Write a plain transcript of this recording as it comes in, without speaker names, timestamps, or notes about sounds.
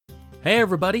Hey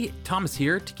everybody, Thomas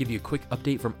here to give you a quick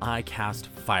update from iCast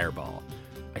Fireball.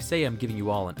 I say I'm giving you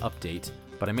all an update,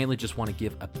 but I mainly just want to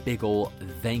give a big ol'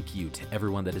 thank you to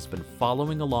everyone that has been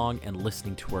following along and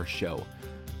listening to our show.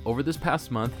 Over this past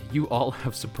month, you all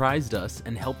have surprised us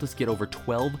and helped us get over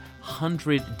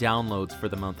 1,200 downloads for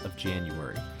the month of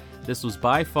January. This was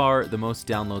by far the most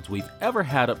downloads we've ever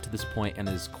had up to this point and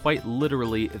is quite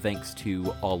literally thanks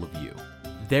to all of you.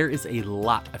 There is a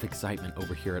lot of excitement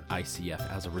over here at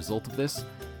ICF as a result of this,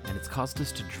 and it's caused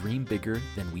us to dream bigger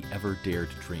than we ever dared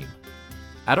dream.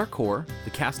 At our core, the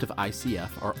cast of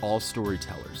ICF are all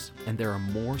storytellers, and there are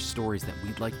more stories that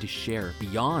we'd like to share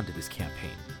beyond this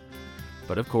campaign.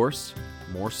 But of course,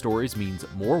 more stories means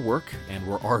more work, and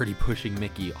we're already pushing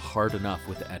Mickey hard enough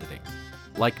with the editing.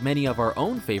 Like many of our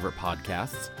own favorite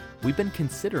podcasts, we've been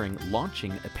considering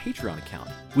launching a Patreon account,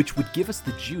 which would give us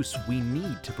the juice we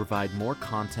need to provide more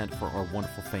content for our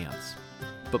wonderful fans.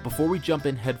 But before we jump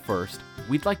in head first,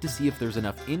 we'd like to see if there's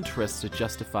enough interest to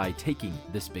justify taking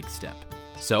this big step.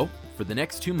 So, for the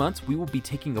next 2 months, we will be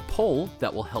taking a poll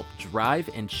that will help drive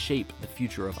and shape the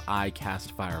future of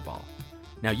iCast Fireball.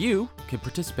 Now you can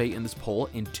participate in this poll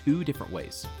in 2 different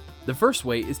ways. The first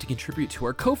way is to contribute to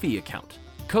our Ko-fi account.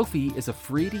 Ko-fi is a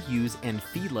free-to-use and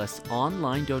fee-less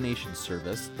online donation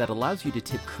service that allows you to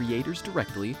tip creators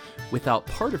directly without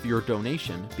part of your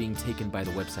donation being taken by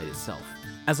the website itself.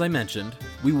 As I mentioned,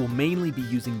 we will mainly be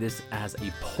using this as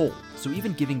a poll, so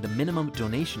even giving the minimum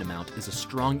donation amount is a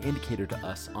strong indicator to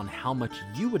us on how much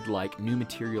you would like new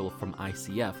material from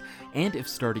ICF and if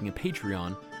starting a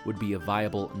Patreon would be a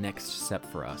viable next step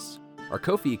for us. Our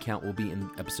Ko-fi account will be in the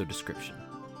episode description.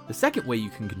 The second way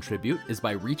you can contribute is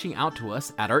by reaching out to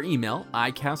us at our email,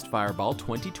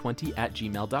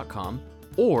 icastfireball2020@gmail.com,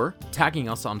 or tagging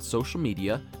us on social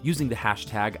media using the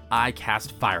hashtag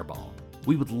 #ICastFireball.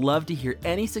 We would love to hear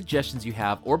any suggestions you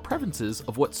have or preferences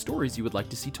of what stories you would like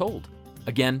to see told.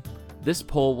 Again, this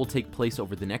poll will take place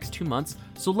over the next 2 months,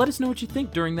 so let us know what you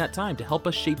think during that time to help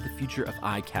us shape the future of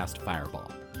iCast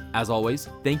Fireball. As always,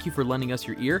 thank you for lending us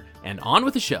your ear, and on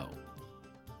with the show!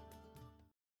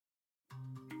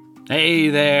 Hey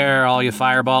there, all you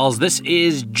fireballs. This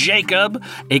is Jacob,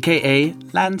 aka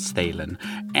Lance Thalen,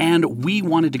 and we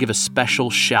wanted to give a special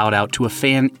shout out to a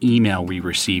fan email we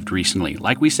received recently.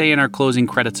 Like we say in our closing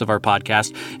credits of our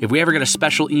podcast, if we ever get a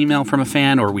special email from a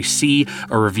fan or we see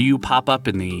a review pop up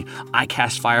in the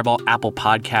iCast Fireball Apple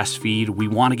Podcast feed, we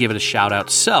want to give it a shout out.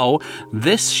 So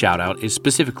this shout out is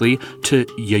specifically to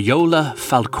Yoyola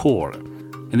Falcor.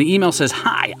 And the email says,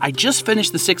 "Hi, I just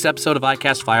finished the 6th episode of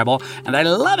iCast Fireball, and I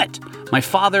love it. My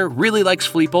father really likes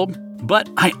Fleeple, but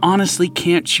I honestly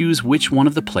can't choose which one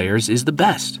of the players is the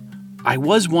best. I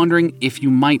was wondering if you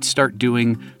might start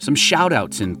doing some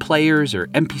shout-outs in players or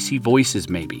NPC voices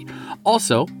maybe.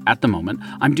 Also, at the moment,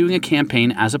 I'm doing a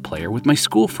campaign as a player with my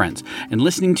school friends, and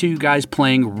listening to you guys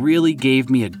playing really gave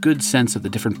me a good sense of the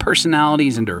different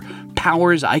personalities and or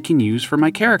powers I can use for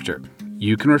my character.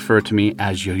 You can refer to me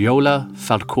as Yoyola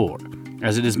Falcor,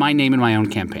 as it is my name in my own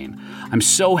campaign. I'm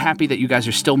so happy that you guys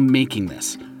are still making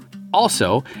this.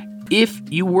 Also, if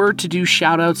you were to do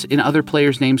shoutouts in other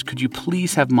players' names, could you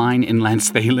please have mine in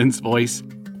Lance Thalen's voice?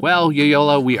 Well,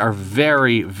 Yoyola, we are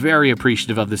very, very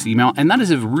appreciative of this email, and that is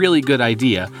a really good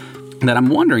idea that I'm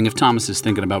wondering if Thomas is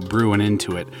thinking about brewing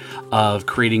into it, of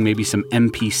creating maybe some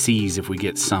NPCs if we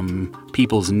get some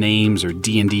people's names or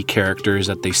D&D characters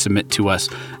that they submit to us.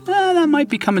 That might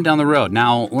be coming down the road.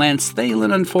 Now, Lance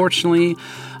Thalen, unfortunately,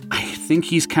 I think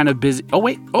he's kind of busy. Oh,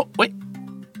 wait.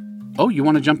 Oh, you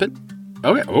want to jump in?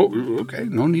 Okay. Oh, okay.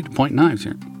 No need to point knives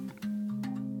here.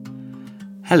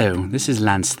 Hello, this is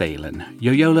Lance Thalen.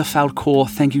 Yoyola Falcor,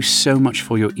 thank you so much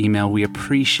for your email. We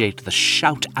appreciate the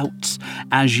shout-outs.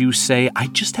 As you say, I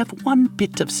just have one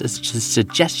bit of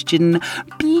suggestion.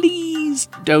 Please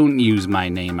don't use my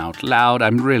name out loud.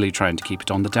 I'm really trying to keep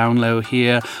it on the down low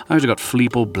here. I've got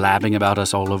Fleeple blabbing about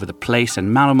us all over the place,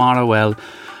 and Malamara, well,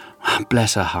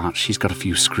 bless her heart, she's got a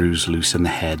few screws loose in the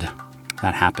head.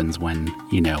 That happens when,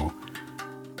 you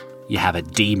have a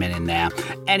demon in there.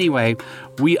 Anyway,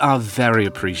 we are very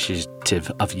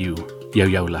appreciative of you,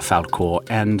 Yoyola Falcor,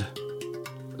 and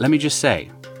let me just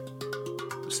say,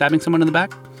 stabbing someone in the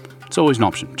back? It's always an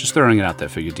option. Just throwing it out there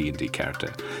for your D&D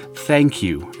character. Thank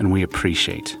you, and we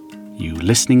appreciate you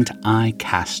listening to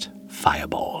iCast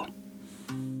Fireball.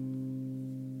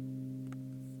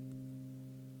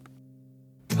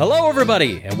 Hello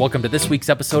everybody, and welcome to this week's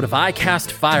episode of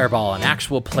iCast Fireball, an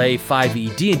actual play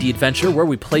 5e D&D adventure where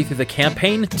we play through the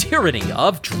campaign Tyranny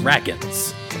of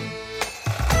Dragons.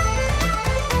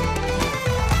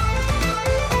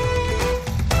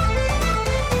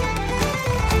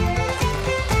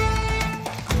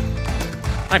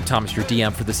 I'm Thomas, your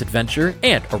DM for this adventure,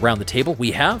 and around the table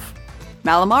we have...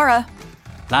 Malamara.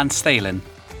 Lance Thalen.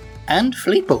 And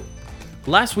Fleeple.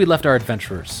 Last we left our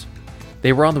adventurers,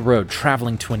 they were on the road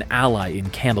traveling to an ally in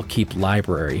Candlekeep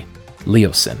Library,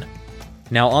 Leosin.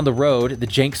 Now on the road, the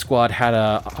Jank Squad had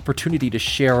an opportunity to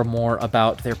share more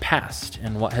about their past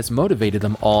and what has motivated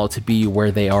them all to be where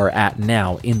they are at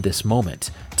now in this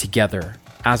moment, together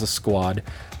as a squad,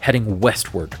 heading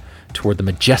westward toward the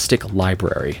majestic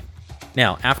library.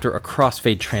 Now, after a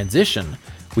crossfade transition,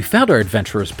 we found our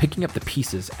adventurers picking up the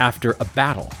pieces after a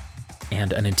battle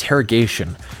and an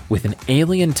interrogation with an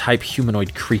alien-type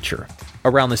humanoid creature.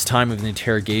 Around this time of the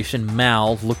interrogation,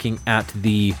 Mal, looking at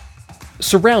the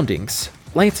surroundings,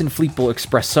 Lance and Fleeple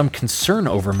express some concern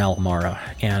over Malamara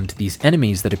and these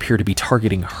enemies that appear to be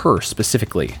targeting her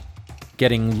specifically.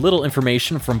 Getting little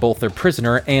information from both their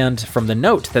prisoner and from the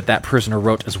note that prisoner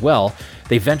wrote as well,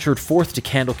 they ventured forth to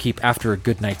Candlekeep after a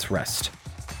good night's rest.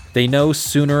 They no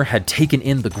sooner had taken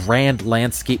in the grand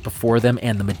landscape before them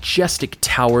and the majestic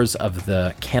towers of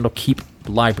the Candlekeep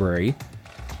Library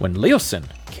when Leosin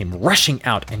came rushing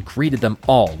out and greeted them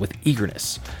all with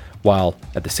eagerness, while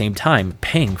at the same time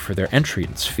paying for their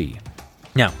entrance fee.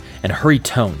 Now, in a hurried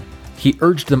tone, he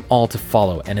urged them all to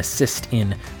follow and assist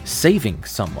in saving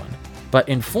someone, but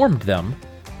informed them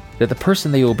that the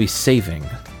person they will be saving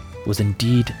was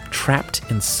indeed trapped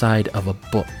inside of a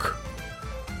book.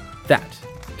 That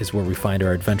is where we find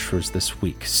our adventurers this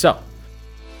week. So,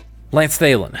 Lance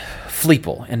Thalen,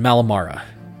 Fleeple, and Malamara,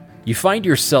 you find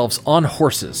yourselves on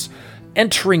horses,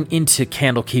 entering into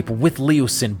Candlekeep with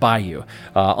Leosin by you,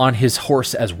 on his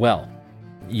horse as well.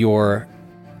 Your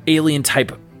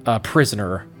alien-type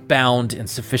prisoner, bound and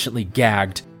sufficiently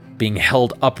gagged, being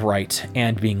held upright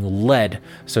and being led,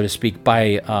 so to speak,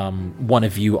 by one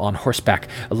of you on horseback.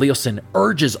 Leosin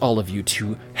urges all of you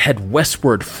to head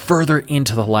westward further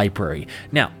into the library.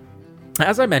 Now,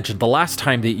 as I mentioned, the last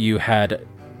time that you had,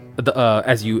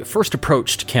 as you first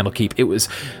approached Candlekeep, it was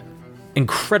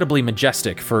incredibly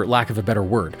majestic, for lack of a better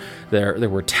word. There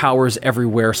were towers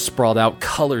everywhere sprawled out,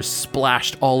 colors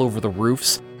splashed all over the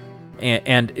roofs.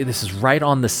 And this is right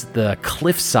on the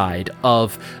cliffside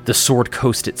of the Sword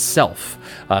Coast itself,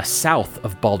 south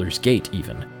of Baldur's Gate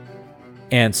even.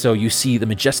 And so you see the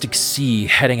majestic sea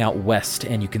heading out west,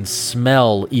 and you can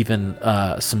smell even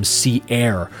some sea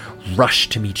air rush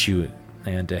to meet you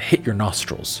and hit your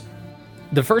nostrils.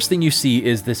 The first thing you see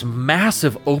is this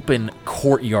massive open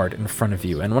courtyard in front of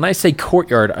you. And when I say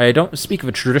courtyard, I don't speak of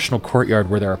a traditional courtyard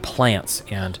where there are plants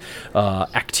and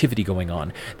activity going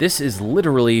on. This is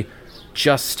literally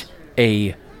just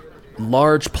a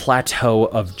large plateau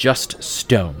of just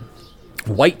stone.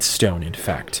 White stone, in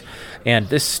fact. And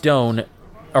this stone,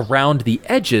 around the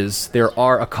edges, there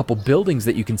are a couple buildings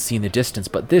that you can see in the distance,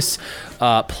 but this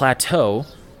plateau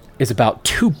is about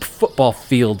 2 football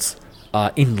fields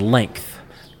in length.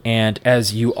 And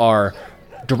as you are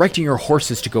directing your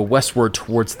horses to go westward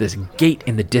towards this gate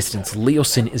in the distance,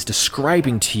 Leosin is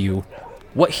describing to you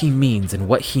what he means and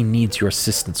what he needs your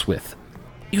assistance with.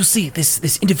 You see,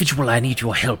 this individual I need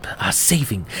your help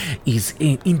saving is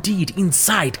indeed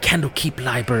inside Candlekeep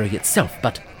Library itself,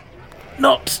 but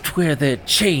not where they're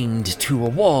chained to a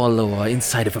wall or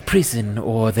inside of a prison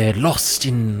or they're lost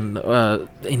in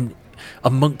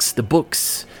amongst the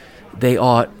books. They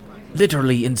are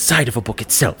literally inside of a book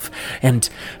itself, and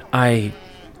I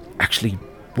actually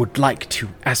would like to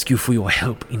ask you for your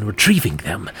help in retrieving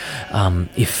them,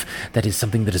 if that is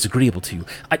something that is agreeable to you.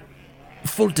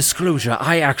 Full disclosure,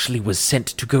 I actually was sent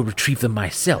to go retrieve them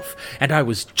myself, and I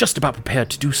was just about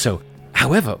prepared to do so.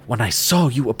 However, when I saw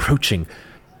you approaching,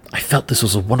 I felt this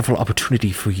was a wonderful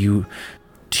opportunity for you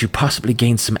to possibly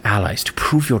gain some allies, to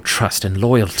prove your trust and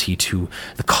loyalty to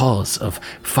the cause of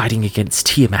fighting against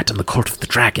Tiamat and the Cult of the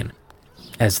Dragon.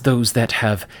 As those that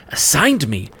have assigned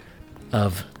me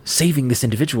of saving this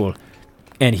individual.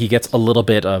 And he gets a little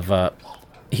bit of,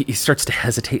 he starts to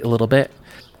hesitate a little bit.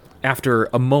 After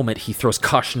a moment, he throws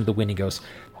caution to the wind and goes,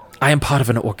 I am part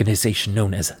of an organization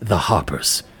known as the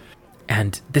Harpers.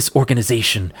 And this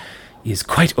organization is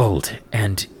quite old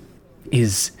and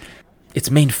its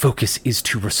main focus is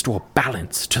to restore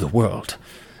balance to the world.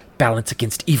 Balance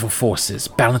against evil forces,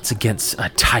 balance against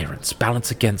tyrants, balance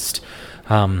against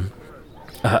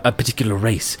a particular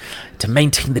race, to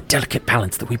maintain the delicate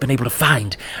balance that we've been able to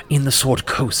find in the Sword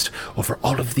Coast over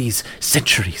all of these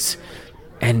centuries.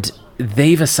 And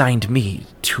they've assigned me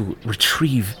to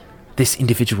retrieve this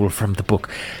individual from the book.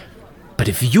 But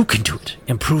if you can do it,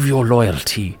 improve your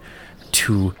loyalty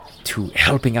to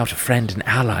helping out a friend and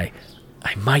ally,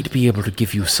 I might be able to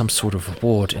give you some sort of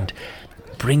reward and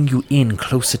bring you in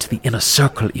closer to the inner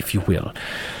circle, if you will.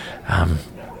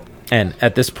 And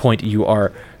at this point, you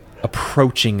are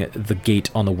approaching the gate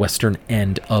on the western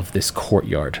end of this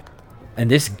courtyard.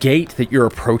 And this gate that you're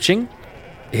approaching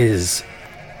is...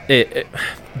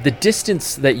 the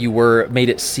distance that you were made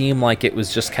it seem like it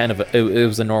was just kind of it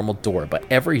was a normal door, but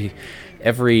every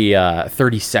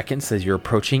 30 seconds as you're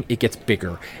approaching, it gets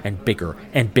bigger and bigger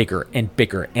and bigger and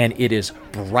bigger, and it is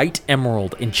bright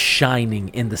emerald and shining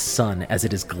in the sun as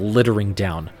it is glittering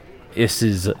down. This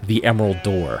is the Emerald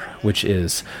Door, which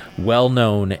is well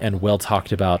known and well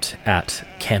talked about at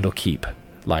Candlekeep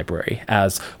Library,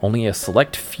 as only a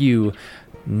select few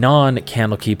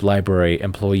non-Candlekeep Library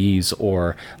employees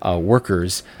or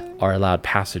workers are allowed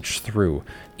passage through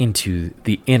into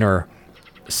the inner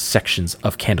sections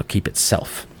of Candlekeep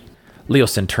itself.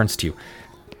 Leosin turns to you.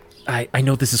 I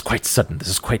know this is quite sudden. This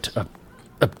is quite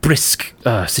a brisk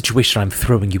situation I'm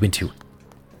throwing you into.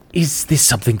 Is this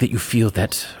something that you feel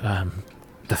that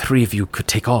the three of you could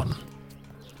take on?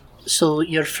 So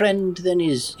your friend then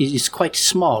is quite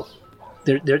small.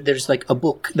 There's like a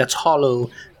book that's hollow,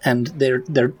 and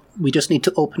we just need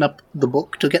to open up the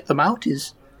book to get them out.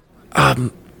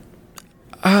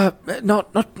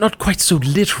 Not quite so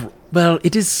literal. Well,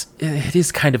 it is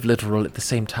kind of literal at the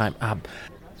same time.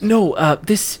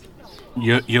 This...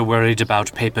 You're worried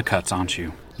about paper cuts, aren't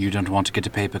you? You don't want to get a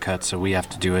paper cut, so we have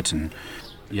to do it, and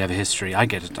you have a history. I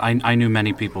get it. I knew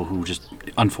many people who just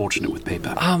unfortunate with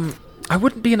paper. I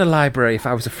wouldn't be in a library if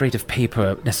I was afraid of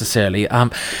paper, necessarily.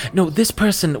 No, this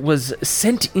person was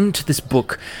sent into this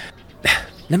book.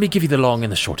 Let me give you the long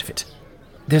and the short of it.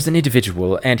 There's an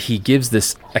individual, and he gives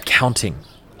this accounting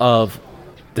of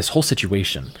this whole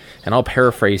situation. And I'll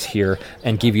paraphrase here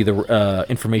and give you the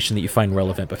information that you find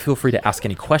relevant, but feel free to ask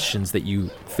any questions that you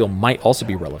feel might also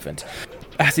be relevant.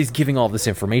 As he's giving all this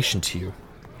information to you,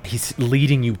 he's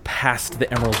leading you past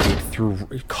the Emerald Gate through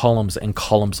columns and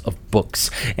columns of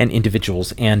books and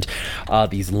individuals and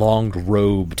these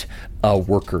long-robed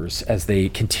workers as they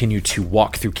continue to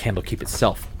walk through Candlekeep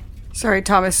itself. Sorry,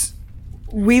 Thomas.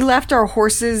 We left our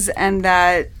horses and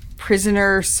that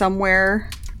prisoner somewhere.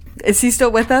 Is he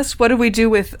still with us? What do we do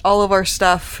with all of our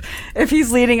stuff if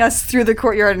he's leading us through the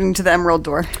courtyard into the Emerald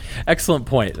Door? Excellent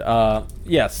point.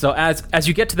 So as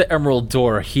you get to the Emerald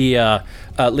Door,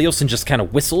 Leosin just kind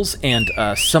of whistles, and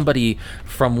somebody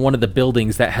from one of the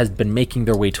buildings that has been making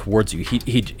their way towards you,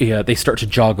 they start to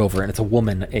jog over, and it's a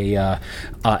woman, a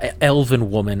elven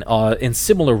woman in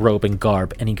similar robe and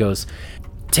garb, and he goes,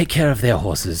 "Take care of their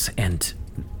horses and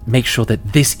make sure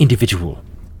that this individual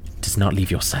does not leave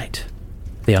your sight.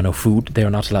 They are no food, they are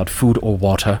not allowed food or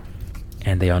water,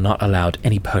 and they are not allowed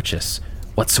any purchase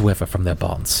whatsoever from their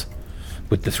bonds.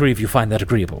 Would the three of you find that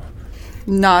agreeable?"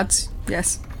 Nods,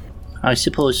 yes. I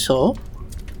suppose so.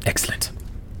 Excellent.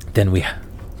 Then we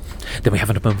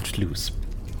haven't a moment to lose.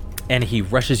 And he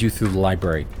rushes you through the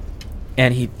library,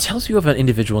 and he tells you of an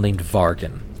individual named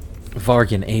Vargan.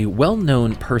 Vargan, a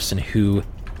well-known person who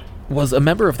was a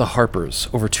member of the Harpers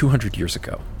over 200 years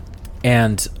ago.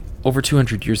 And over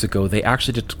 200 years ago, they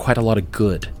actually did quite a lot of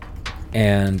good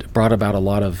and brought about a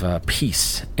lot of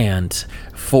peace and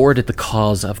forwarded the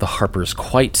cause of the Harpers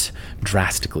quite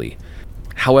drastically.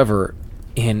 However,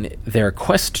 in their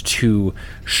quest to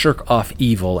shirk off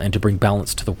evil and to bring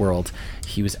balance to the world,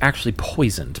 he was actually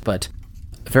poisoned, but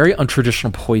a very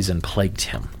untraditional poison plagued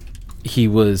him. He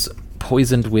was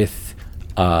poisoned with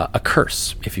a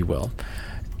curse, if you will.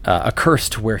 A curse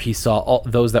to where he saw all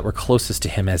those that were closest to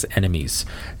him as enemies,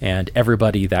 and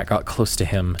everybody that got close to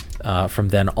him from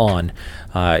then on,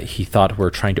 he thought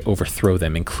were trying to overthrow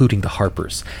them, including the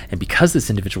Harpers. And because this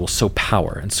individual was so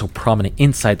powerful and so prominent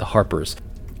inside the Harpers,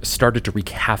 started to wreak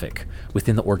havoc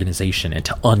within the organization and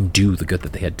to undo the good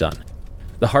that they had done.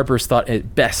 The Harpers thought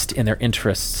it best in their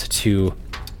interests to,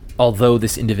 although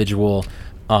this individual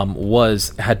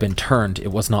had been turned,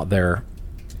 it was not their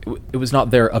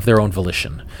of their own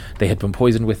volition. They had been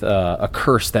poisoned with a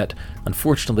curse that,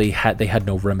 unfortunately, they had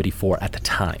no remedy for at the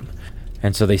time.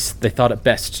 And so they thought it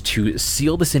best to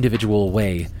seal this individual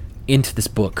away into this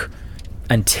book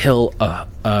until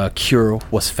a cure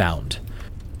was found.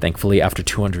 Thankfully, after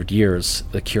 200 years,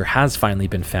 the cure has finally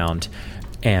been found,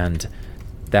 and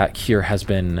that cure has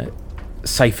been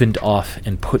siphoned off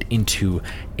and put into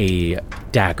a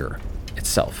dagger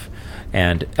itself.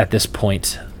 And at this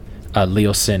point,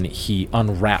 Leosin, he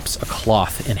unwraps a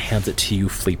cloth and hands it to you,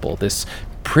 Fleeple. This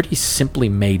pretty simply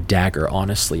made dagger,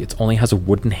 honestly. It only has a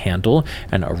wooden handle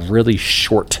and a really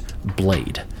short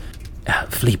blade.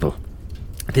 Fleeple,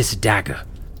 this dagger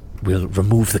will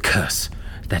remove the curse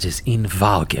that is in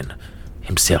Vargan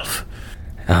himself.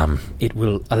 It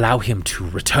will allow him to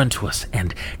return to us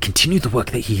and continue the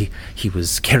work that he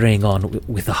was carrying on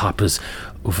with the Harpers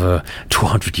over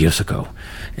 200 years ago,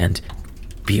 and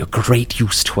be a great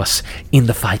use to us in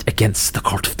the fight against the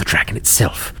Cult of the Dragon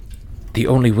itself. The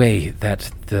only way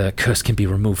that the curse can be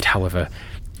removed, however,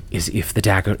 is if the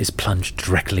dagger is plunged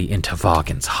directly into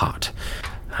Vargan's heart.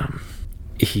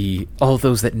 All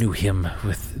those that knew him,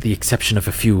 with the exception of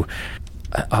a few,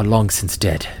 are long since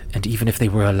dead, and even if they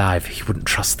were alive, he wouldn't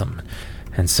trust them.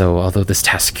 And so, although this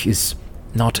task is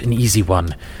not an easy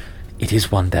one, it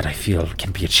is one that I feel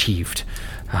can be achieved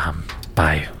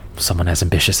by someone as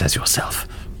ambitious as yourself.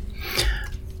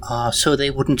 So they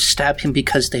wouldn't stab him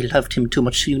because they loved him too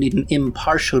much, so you need an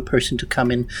impartial person to come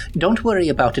in. Don't worry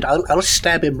about it. I'll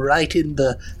stab him right in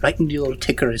the old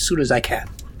ticker as soon as I can.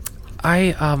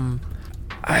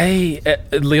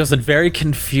 Leosin, very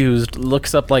confused,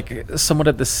 looks up like someone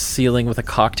at the ceiling with a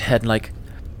cocked head and like,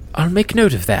 I'll make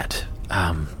note of that.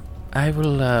 I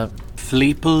will,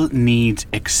 Fleeple needs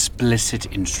explicit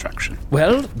instruction.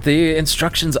 Well, the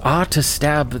instructions are to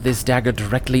stab this dagger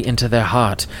directly into their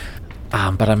heart.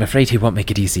 But I'm afraid he won't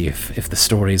make it easy if the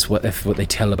stories, if what they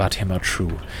tell about him are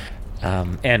true.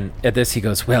 And at this he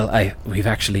goes, well, we've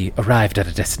actually arrived at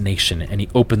a destination, and he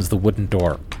opens the wooden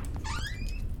door.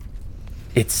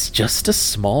 It's just a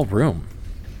small room.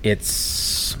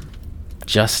 It's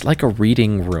just like a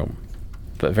reading room,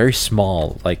 but very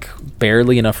small, like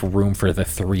barely enough room for the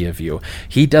three of you.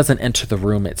 He doesn't enter the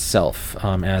room itself,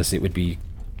 as it would be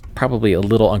probably a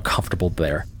little uncomfortable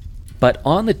there. But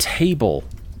on the table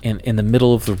in the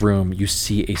middle of the room, you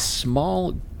see a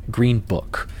small green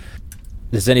book.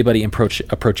 Does anybody approach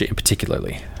it in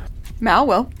particularly? Mal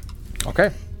will.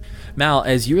 Okay. Mal,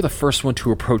 as you're the first one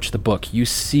to approach the book, you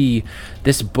see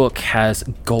this book has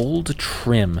gold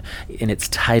trim in its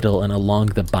title and along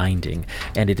the binding,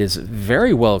 and it is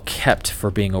very well kept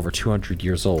for being over 200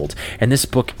 years old. And this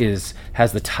book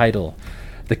has the title,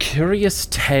 The Curious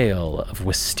Tale of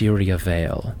Wisteria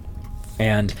Vale.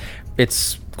 And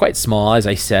it's quite small, as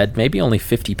I said, maybe only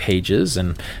 50 pages,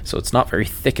 and so it's not very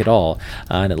thick at all,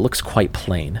 and it looks quite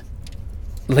plain.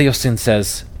 Leosin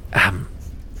says,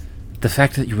 the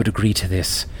fact that you would agree to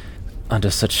this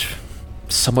under such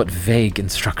somewhat vague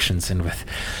instructions and with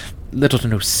little to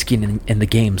no skin in the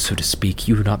game, so to speak,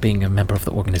 you not being a member of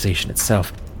the organization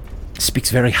itself, speaks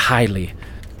very highly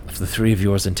of the three of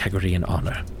yours integrity and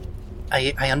honor.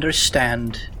 I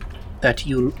understand that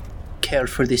you care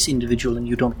for this individual and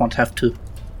you don't want to have to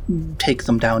take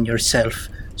them down yourself,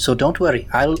 so don't worry,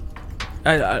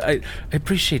 I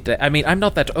appreciate that. I mean, I'm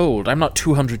not that old. I'm not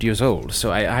 200 years old,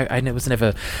 so I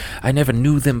never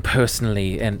knew them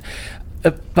personally. And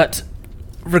but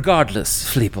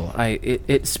regardless, Fleeple,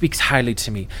 it speaks highly to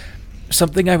me.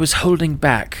 Something I was holding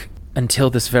back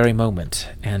until this very moment,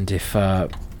 and if I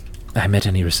met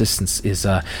any resistance, is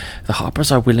the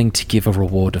Harpers are willing to give a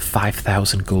reward of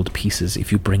 5,000 gold pieces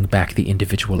if you bring back the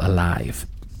individual alive.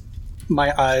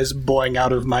 My eyes boring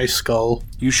out of my skull.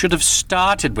 You should have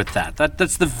started with that.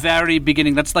 That's the very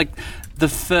beginning. That's like the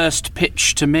first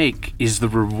pitch to make is the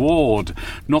reward,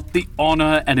 not the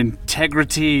honor and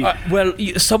integrity. Well,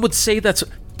 some would say that's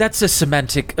a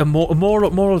semantic, a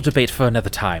moral debate for another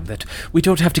time that we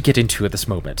don't have to get into at this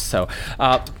moment. So,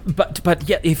 but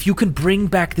yeah, if you can bring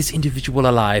back this individual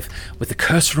alive with the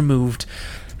curse removed,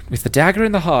 with the dagger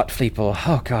in the heart, Fleeple.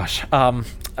 Oh gosh,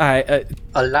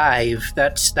 alive.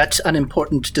 That's an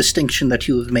important distinction that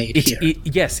you have made here.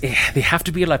 Yes, they have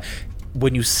to be alive.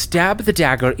 When you stab the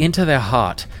dagger into their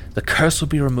heart, the curse will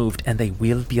be removed and they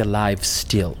will be alive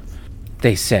still,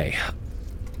 they say.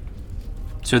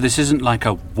 So this isn't like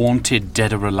a wanted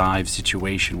dead or alive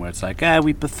situation where it's like,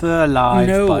 we prefer alive.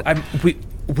 No, but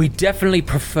we definitely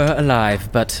prefer alive,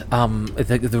 but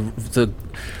the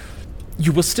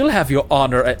you will still have your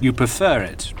honor. You prefer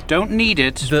it. Don't need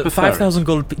it. The 5,000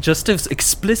 gold, just to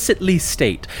explicitly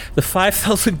state, the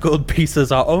 5,000 gold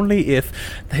pieces are only if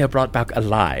they are brought back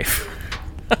alive.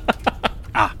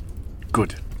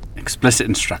 Good. Explicit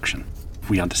instruction.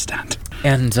 We understand.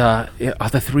 And are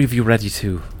the three of you ready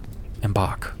to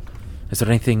embark? Is there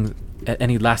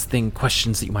any last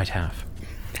questions that you might have?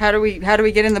 How do we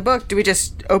get in the book? Do we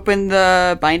just open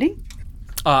the binding?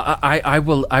 I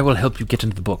will help you get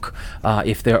into the book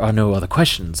if there are no other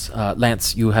questions.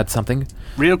 Lance, you had something?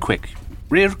 Real quickly.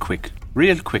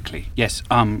 Yes.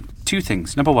 Two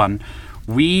things. Number one,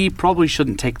 we probably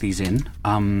shouldn't take these in.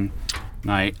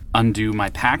 I undo my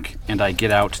pack and I get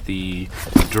out the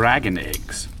dragon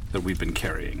eggs that we've been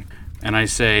carrying, and I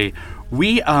say,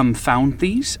 we found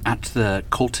these at the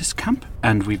cultist camp,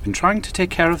 and we've been trying to take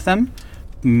care of them.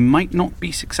 Might not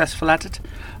be successful at it.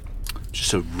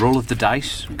 just a roll of the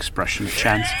dice, expression of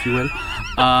chance, if you will.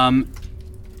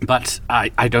 But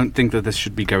I don't think that this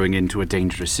should be going into a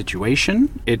dangerous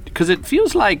situation. Because it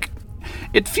feels like...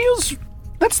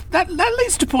 That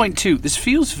leads to point 2. This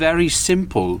feels very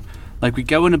simple. Like we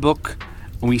go in a book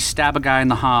and we stab a guy in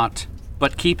the heart,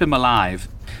 but keep him alive.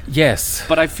 Yes.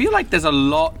 But I feel like there's a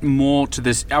lot more to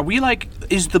this.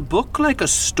 Is the book like a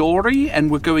story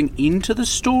and we're going into the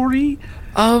story?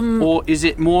 Or is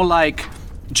it more like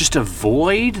just a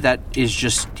void that is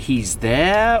just he's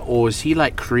there? Or is he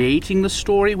like creating the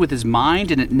story with his mind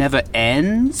and it never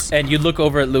ends? And you look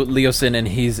over at Leosin and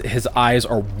his eyes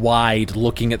are wide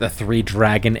looking at the 3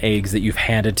 dragon eggs that you've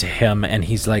handed to him, and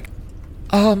he's like,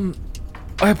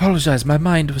 I apologize, my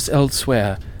mind was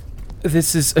elsewhere.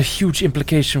 This is a huge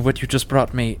implication of what you just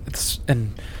brought me.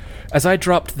 And as I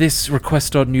dropped this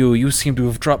request on you, you seem to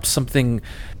have dropped something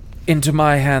into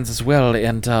my hands as well,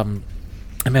 and I'm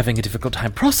having a difficult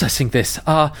time processing this.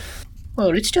 Well,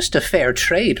 it's just a fair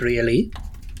trade, really.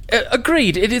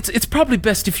 Agreed. It's probably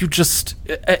best if you just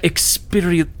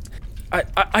experience...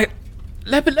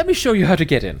 let me show you how to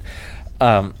get in.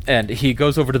 And he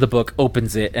goes over to the book,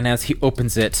 opens it, and as he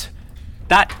opens it...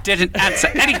 That didn't answer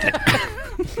anything!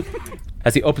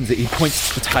 As he opens it, he points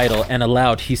to the title, and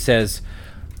aloud he says,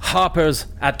 Harpers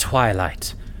at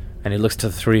Twilight. And he looks to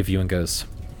the 3 of you and goes,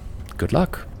 good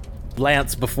luck.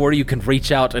 Lance, before you can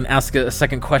reach out and ask a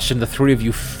second question, the 3 of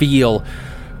you feel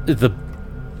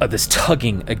this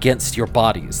tugging against your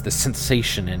bodies, this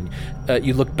sensation, and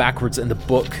you look backwards in the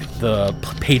book, the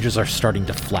pages are starting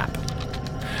to flap.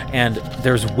 And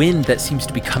there's wind that seems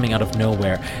to be coming out of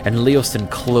nowhere, and Leosin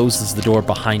closes the door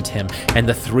behind him, and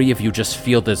the 3 of you just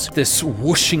feel this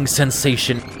whooshing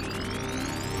sensation.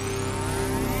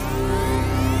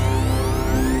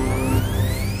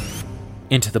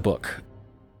 Into the book.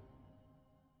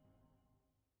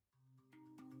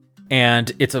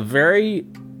 And it's a very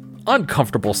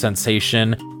uncomfortable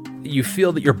sensation. You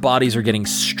feel that your bodies are getting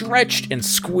stretched and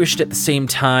squished at the same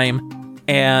time,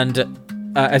 and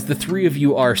as the 3 of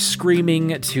you are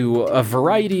screaming to a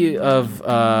variety of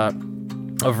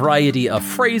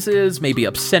phrases, maybe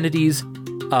obscenities,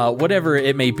 whatever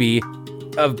it may be,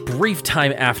 a brief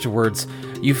time afterwards,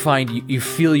 you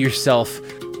feel yourself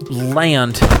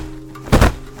land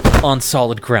on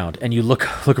solid ground, and you look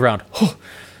around.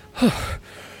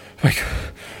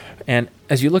 And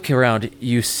as you look around,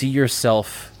 you see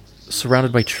yourself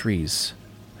surrounded by trees,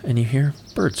 and you hear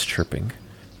birds chirping.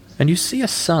 And you see a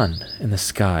sun in the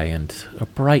sky and a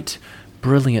bright,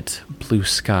 brilliant blue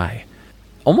sky.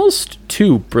 Almost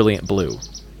too brilliant blue.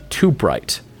 Too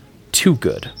bright. Too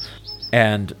good.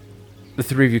 And the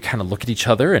 3 of you kind of look at each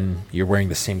other, and you're wearing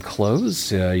the same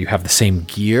clothes, you have the same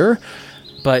gear,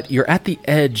 but you're at the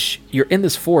edge, you're in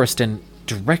this forest, and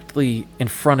directly in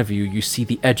front of you, you see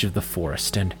the edge of the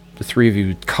forest, and the 3 of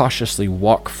you cautiously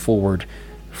walk forward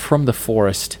from the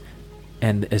forest,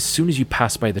 and as soon as you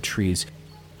pass by the trees,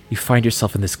 you find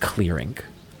yourself in this clearing,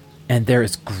 and there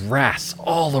is grass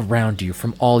all around you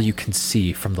from all you can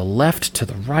see, from the left to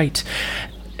the right,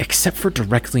 except for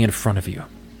directly in front of you.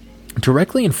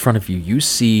 Directly in front of you, you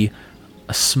see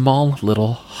a small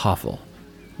little hovel,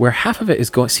 where half of it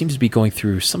seems to be going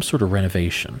through some sort of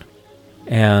renovation.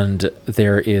 And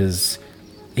there is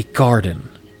a garden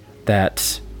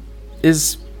that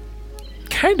is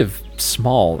kind of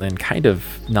small and kind of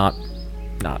not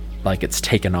like it's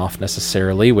taken off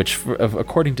necessarily, which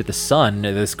according to the sun,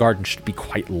 this garden should be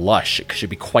quite lush, it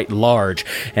should be quite large,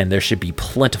 and there should be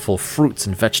plentiful fruits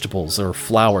and vegetables or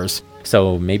flowers.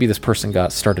 So maybe this person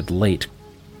got started late.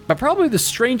 But probably the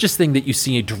strangest thing that you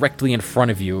see directly in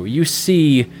front of you, you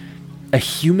see a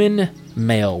human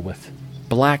male with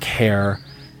black hair,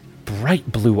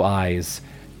 bright blue eyes,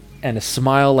 and a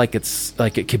smile like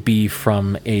it could be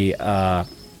from it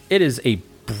is a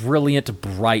brilliant,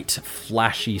 bright,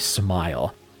 flashy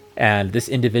smile. And this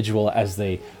individual, as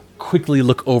they quickly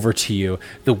look over to you,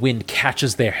 the wind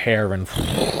catches their hair and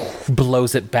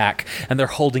blows it back, and they're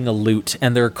holding a lute,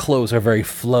 and their clothes are very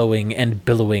flowing and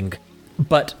billowing.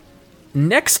 But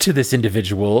next to this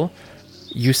individual,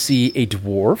 you see a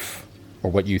dwarf,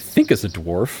 or what you think is a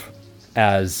dwarf,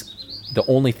 as the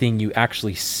only thing you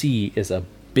actually see is a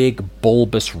big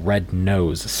bulbous red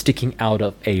nose sticking out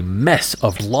of a mess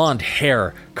of blonde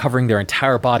hair covering their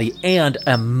entire body, and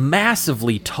a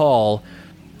massively tall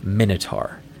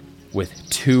minotaur with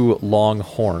 2 long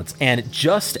horns. And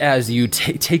just as you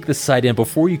take the sight in,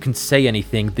 before you can say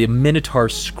anything, the minotaur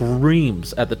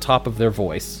screams at the top of their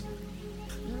voice,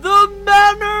 "The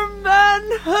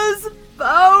Bannerman has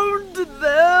found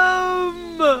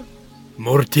them!"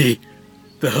 Morty,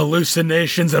 the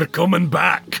hallucinations are coming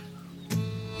back.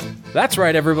 That's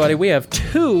right, everybody. We have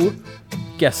 2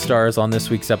 guest stars on this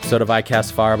week's episode of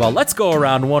iCast Fireball. Let's go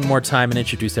around one more time and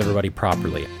introduce everybody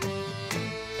properly.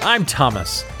 I'm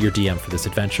Thomas, your DM for this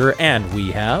adventure, and we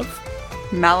have...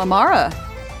 Malamara.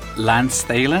 Lance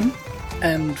Thalen?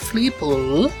 And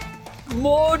Fleeple.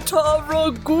 Mortar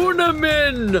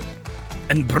Ragunamin!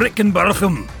 And Brick and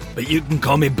Bertham, but you can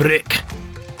call me Brick.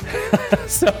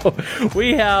 So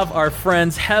we have our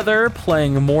friends Heather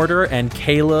playing Mortar and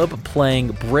Caleb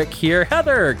playing Brick here.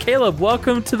 Heather, Caleb,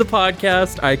 welcome to the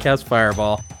podcast, iCast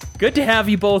Fireball. Good to have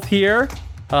you both here.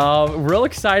 Real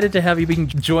excited to have you be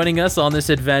joining us on this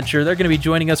adventure. They're going to be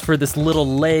joining us for this little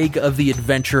leg of the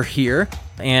adventure here,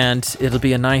 and it'll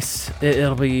be nice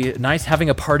having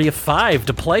a party of 5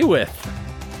 to play with,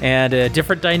 and a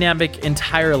different dynamic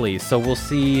entirely. So we'll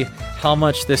see how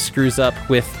much this screws up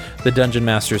with the Dungeon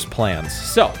Master's plans.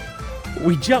 So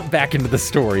we jump back into the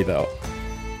story, though.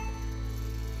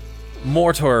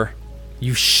 Mortar,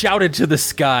 you shouted to the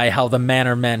sky how the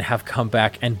Manor Men have come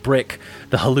back, and Brick,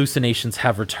 the hallucinations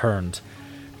have returned.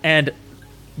 And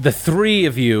the 3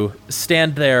 of you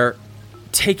stand there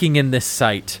taking in this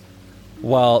sight,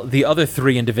 while the other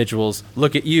 3 individuals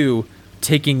look at you,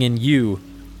 taking in you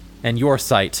and your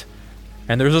sight.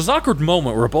 And there's this awkward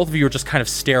moment where both of you are just kind of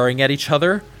staring at each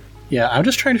other. Yeah, I'm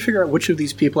just trying to figure out which of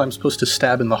these people I'm supposed to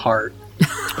stab in the heart.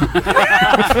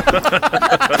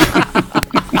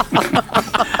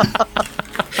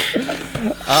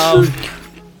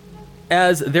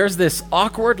 As there's this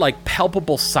awkward, like,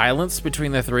 palpable silence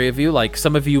between the 3 of you, like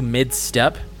some of you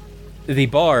mid-step, the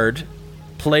bard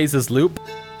plays his loop.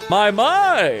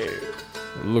 My!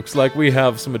 Looks like we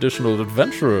have some additional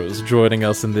adventurers joining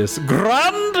us in this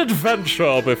grand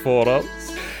adventure before us.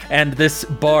 And this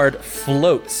bard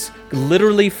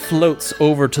literally floats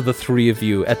over to the 3 of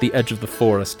you at the edge of the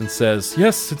forest and says,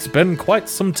 "Yes, it's been quite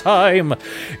some time.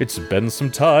 It's been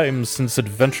some time since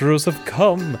adventurers have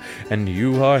come, and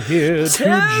you are here to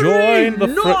join the...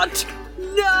 No!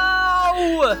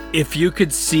 If you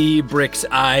could see Brick's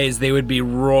eyes, they would be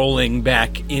rolling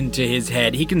back into his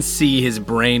head. He can see his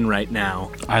brain right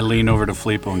now. I lean over to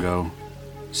Fleeple and go,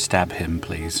 "Stab him,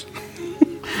 please."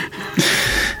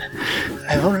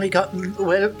 I've only got...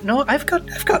 Well, no, I've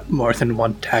got more than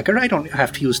one dagger. I don't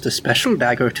have to use the special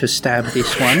dagger to stab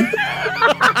this one.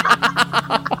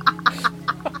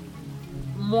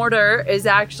 Mortar is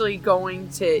actually going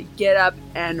to get up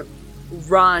and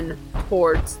run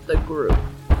towards the group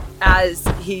as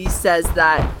he says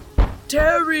that.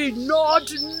 Terry,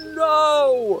 not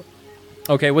no!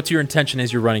 Okay, what's your intention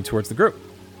as you're running towards the group?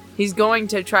 He's going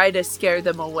to try to scare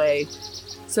them away.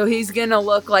 So he's going to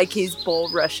look like he's bull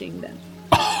rushing them.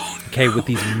 Okay, with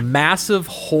these massive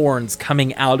horns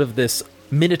coming out of this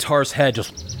Minotaur's head,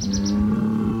 just...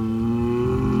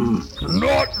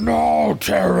 Not now,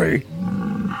 Terry!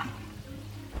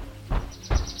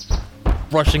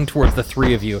 rushing towards the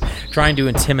 3 of you, trying to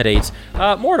intimidate.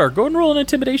 Mortar, go and roll an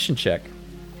intimidation check.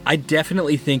 I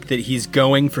definitely think that he's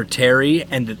going for Terry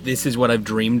and that this is what I've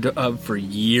dreamed of for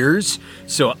years.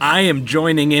 So I am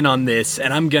joining in on this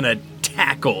and I'm going to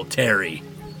tackle Terry.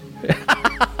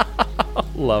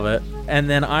 Love it. And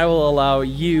then I will allow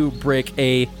you, Brick,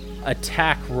 a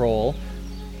attack roll.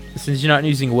 Since you're not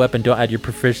using a weapon, don't add your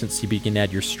proficiency, but you can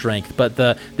add your strength. But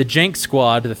the Jank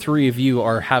squad, the 3 of you,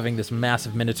 are having this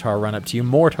massive Minotaur run up to you.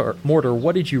 Mortar,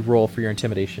 what did you roll for your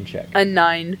intimidation check? A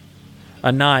 9.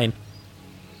 A 9.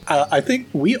 I think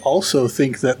we also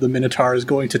think that the Minotaur is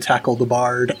going to tackle the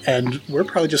bard, and we're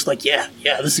probably just like, yeah,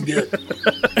 this is good.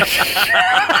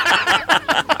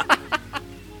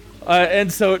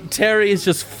 And so Terry is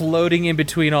just floating in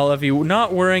between all of you,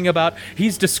 not worrying about,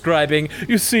 he's describing,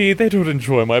 you see, they don't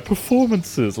enjoy my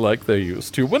performances like they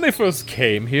used to. When they first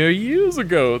came here years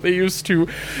ago, they used to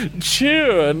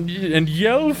cheer and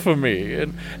yell for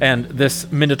me. And this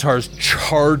Minotaur's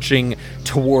charging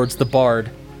towards the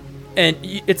bard. And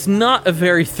it's not a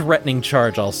very threatening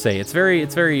charge, I'll say. It's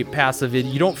very passive.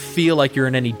 You don't feel like you're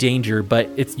in any danger,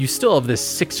 but you still have this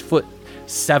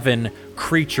 6'7"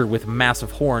 creature with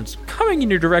massive horns coming in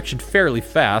your direction fairly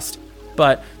fast,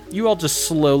 but you all just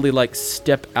slowly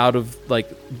step out of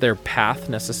their path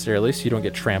necessarily so you don't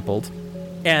get trampled.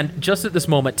 And just at this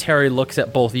moment, Terry looks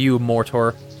at both you,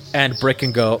 Mortar, and Brick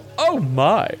and go, "Oh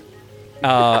my!"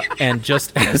 And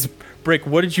just as Brick,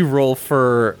 what did you roll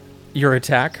for your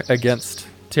attack against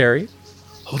Terry?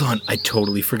 Hold on, I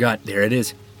totally forgot. There it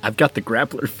is. I've got the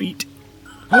grappler feat.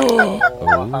 Oh,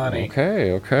 honey.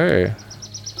 Okay.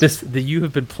 You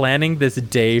have been planning this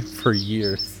day for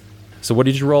years. So what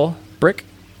did you roll, Brick?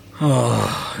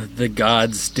 Oh, the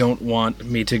gods don't want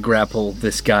me to grapple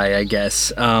this guy, I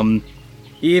guess.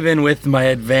 Even with my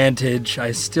advantage,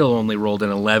 I still only rolled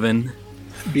an 11.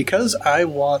 Because I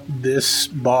want this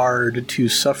bard to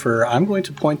suffer, I'm going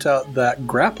to point out that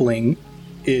grappling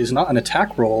is not an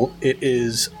attack roll. It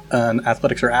is an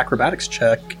athletics or acrobatics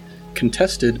check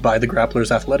contested by the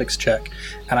grappler's athletics check.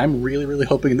 And I'm really, really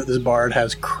hoping that this bard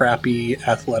has crappy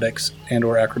athletics and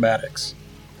or acrobatics.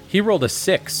 He rolled a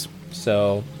 6,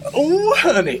 so... Oh,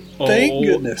 honey. Thank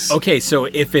goodness. Okay, so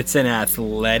if it's an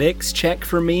athletics check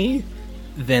for me,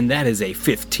 then that is a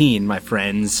 15, my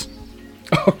friends.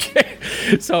 Okay,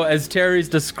 so as Terry's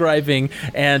describing,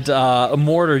 and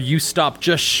Mortar, you stop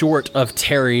just short of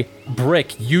Terry.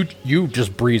 Brick, you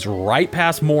just breeze right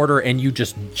past Mortar, and you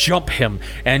just jump him,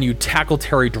 and you tackle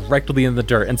Terry directly in the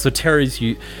dirt. And so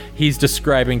he's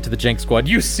describing to the Jank Squad,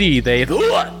 you see,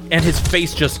 and his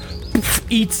face just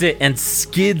eats it and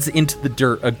skids into the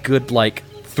dirt a good,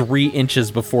 3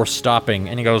 inches before stopping.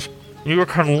 And he goes, "You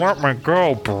can let me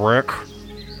go, Brick.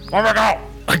 Let me go!"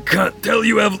 I can't tell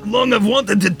you how long I've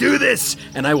wanted to do this!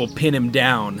 And I will pin him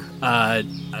down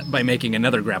by making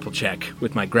another grapple check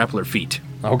with my grappler feet.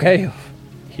 okay,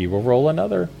 he will roll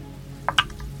another.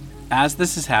 As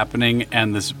this is happening,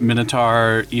 and this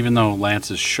Minotaur, even though Lance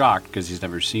is shocked because he's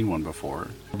never seen one before,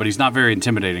 but he's not very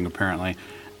intimidating apparently,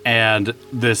 and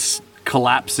this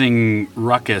collapsing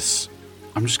ruckus,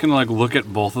 I'm just gonna look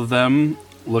at both of them,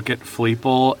 look at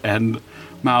Fleeple and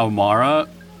Maomara,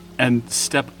 and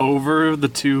step over the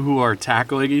two who are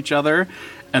tackling each other,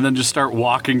 and then just start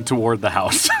walking toward the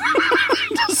house.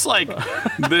 Just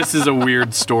this is a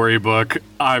weird storybook.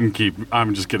 I'm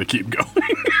just gonna keep going.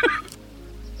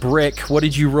 Brick, what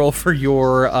did you roll for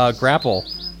your grapple?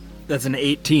 That's an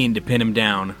 18 to pin him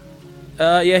down.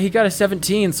 Yeah, he got a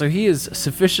 17, so he is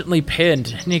sufficiently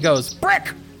pinned. And he goes,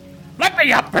 Brick! Let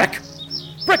me up, Brick!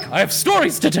 Brick, I have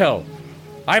stories to tell.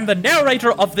 I'm the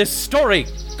narrator of this story.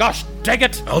 Gosh dang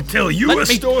it! I'll tell you a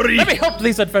story! Let me help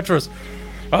these adventurers.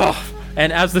 Oh,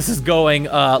 and as this is going,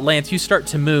 Lance, you start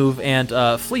to move, and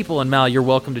Fleeple and Mal, you're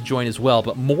welcome to join as well.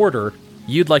 But Mortar,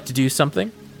 you'd like to do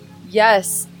something?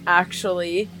 Yes,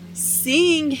 actually.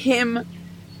 Seeing him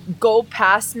go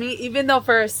past me, even though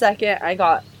for a second I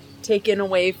got taken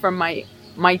away from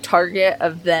my target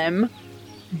of them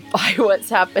by what's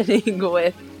happening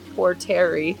with poor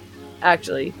Terry,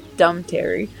 actually, dumb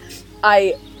Terry,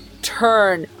 I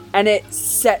turn and it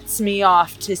sets me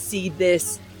off to see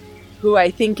this, who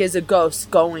I think is a ghost,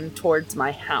 going towards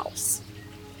my house.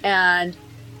 And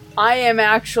I am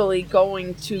actually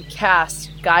going to cast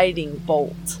Guiding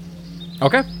Bolt.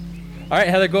 Okay. All right,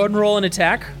 Heather, go ahead and roll an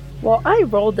attack. Well, I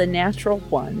rolled a natural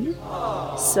 1,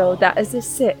 so that is a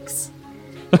 6.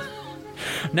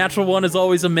 Natural 1 is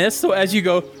always a miss, so as you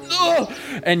go, ugh,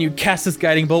 and you cast this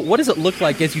guiding bolt, what does it look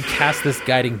like as you cast this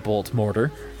guiding bolt,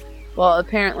 Mortar? Well,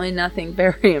 apparently nothing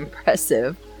very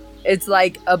impressive. It's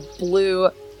like a blue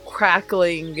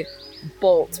crackling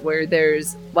bolt where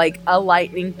there's a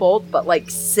lightning bolt, but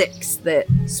 6 that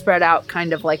spread out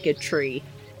kind of like a tree.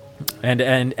 And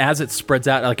as it spreads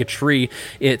out like a tree,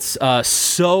 it's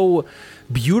so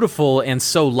beautiful and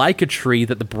so like a tree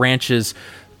that the branches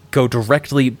go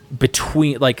directly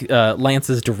between, Lance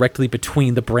is directly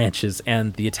between the branches,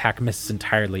 and the attack misses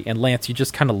entirely. And Lance, you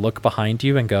just kind of look behind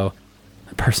you and go,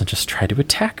 that person just tried to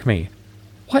attack me.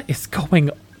 What is going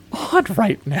on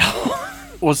right now?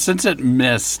 Well, since it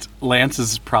missed, Lance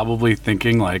is probably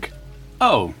thinking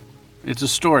oh, it's a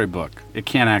storybook. It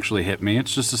can't actually hit me.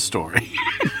 It's just a story.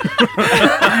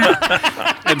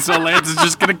 And so Lance is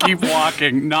just going to keep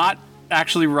walking, not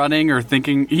actually running or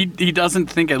thinking. He doesn't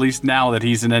think, at least now, that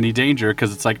he's in any danger,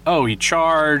 because it's oh, he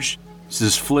charged. This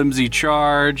is flimsy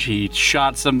charge. He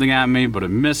shot something at me, but it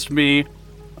missed me.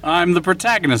 I'm the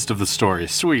protagonist of the story.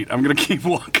 Sweet. I'm going to keep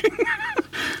walking.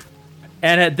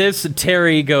 And at this,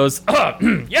 Terry goes,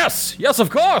 yes, of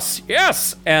course,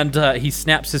 yes. And he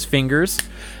snaps his fingers.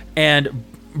 And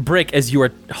Brick, as you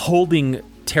are holding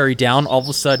Terry down, all of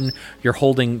a sudden you're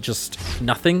holding just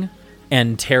nothing,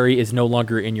 and Terry is no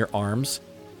longer in your arms.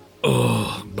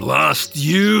 Oh, blast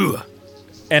you!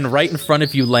 And right in front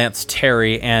of you, Lance,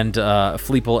 Terry, and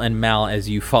Fleeple and Mal, as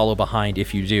you follow behind,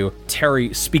 if you do.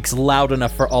 Terry speaks loud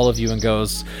enough for all of you and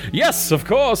goes, yes, of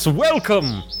course,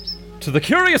 welcome to the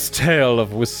curious tale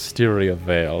of Wisteria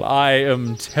Vale. I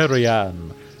am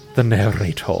Terry-Ann, the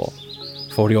narrator,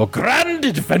 for your grand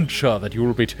adventure that you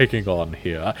will be taking on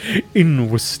here in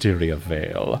Wisteria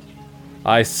Vale.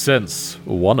 I sense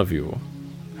one of you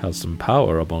has some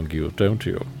power among you, don't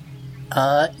you?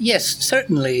 Yes,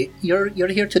 certainly. You're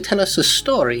here to tell us a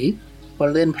story.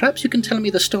 Well, then perhaps you can tell me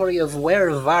the story of where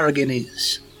Vargan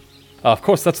is. Of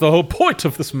course, that's the whole point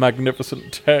of this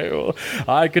magnificent tale.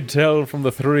 I could tell from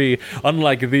the three,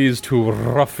 unlike these two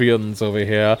ruffians over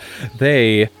here,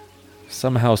 they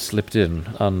somehow slipped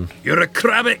in. You're a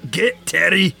crabbit git,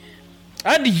 Terry.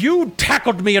 And you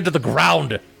tackled me into the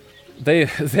ground!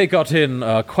 They got in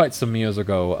quite some years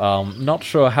ago. Not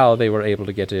sure how they were able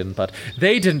to get in, but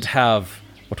they didn't have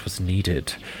what was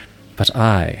needed. But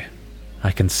I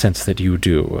can sense that you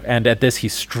do. And at this, he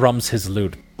strums his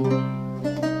lute.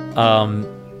 And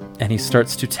he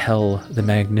starts to tell the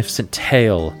magnificent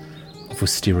tale of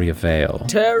Wisteria Vale.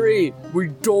 Terry, we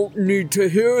don't need to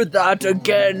hear that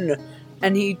again.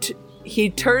 And he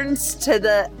turns to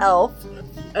the elf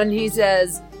and he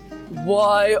says,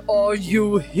 "Why are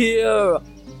you here?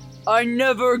 I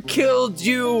never killed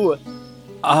you."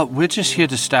 We're just here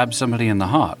to stab somebody in the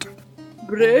heart.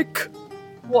 Brick,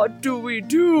 what do we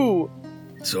do?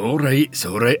 It's all right.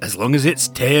 As long as it's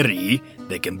Terry,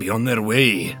 they can be on their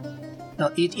way.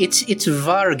 No, it's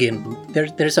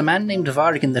Vargin. There's a man named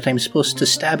Vargin that I'm supposed to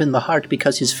stab in the heart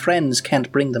because his friends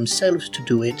can't bring themselves to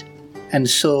do it. And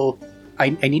so I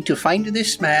need to find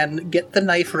this man, get the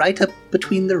knife right up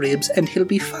between the ribs, and he'll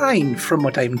be fine, from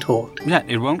what I'm told. Yeah,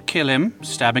 it won't kill him.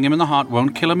 Stabbing him in the heart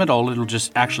won't kill him at all. It'll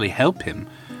just actually help him.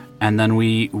 And then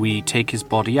we take his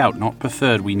body out. Not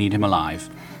preferred, we need him alive.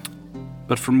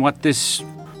 But from what this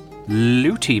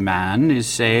Looty man is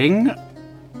saying,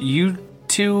 you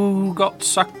two got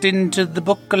sucked into the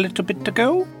book a little bit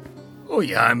ago? Oh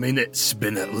yeah, I mean, it's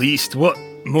been at least, what,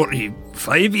 Morty,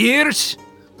 5 years?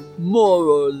 More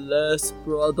or less,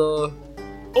 brother.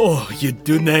 Oh, you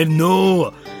do not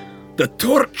know the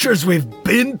tortures we've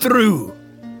been through.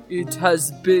 It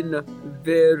has been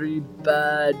very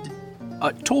bad.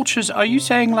 Tortures, are you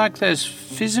saying like there's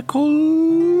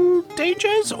physical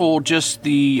dangers or just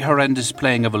the horrendous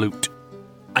playing of a lute?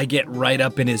 I get right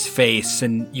up in his face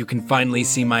and you can finally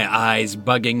see my eyes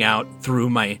bugging out through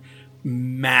my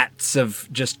mats of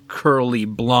just curly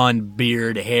blonde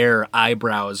beard, hair,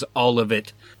 eyebrows, all of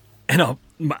it. And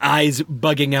my eyes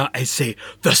bugging out, I say,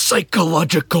 the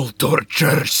psychological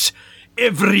tortures.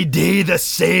 Every day the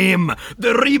same.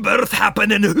 The rebirth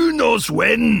happening who knows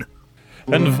when.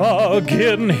 And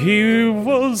Vargin, he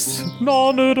was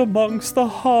honored amongst the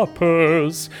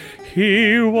Harpers.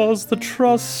 He was the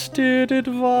trusted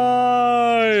advisor.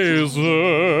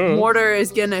 Mortar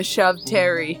is gonna shove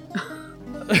Terry.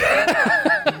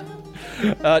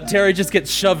 Terry just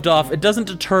gets shoved off. It doesn't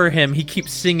deter him. He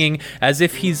keeps singing as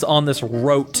if he's on this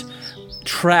rote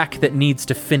track that needs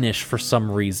to finish for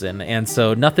some reason. And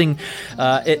so nothing,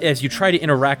 as you try to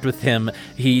interact with him,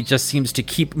 he just seems to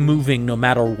keep moving no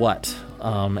matter what,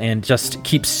 and just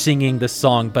keeps singing this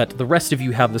song. But the rest of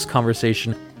you have this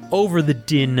conversation over the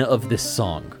din of this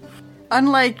song.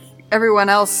 Unlike everyone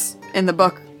else in the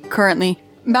book currently,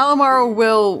 Malamaro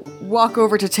will walk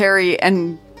over to Terry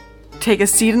and take a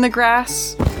seat in the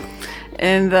grass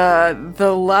in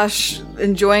the lush,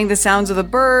 enjoying the sounds of the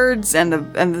birds and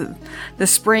the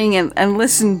spring, and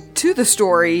listen to the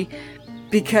story,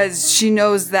 because she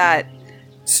knows that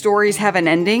stories have an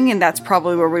ending, and that's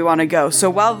probably where we want to go. So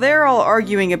while they're all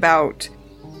arguing about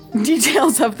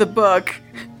details of the book,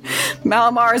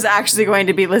 Malamar is actually going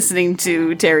to be listening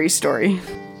to Terry's story.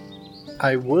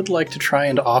 I would like to try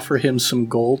and offer him some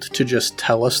gold to just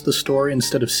tell us the story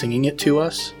instead of singing it to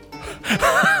us.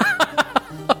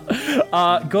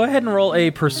 Go ahead and roll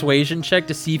a persuasion check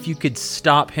to see if you could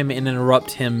stop him and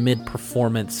interrupt him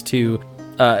mid-performance to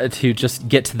just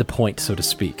get to the point, so to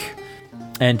speak.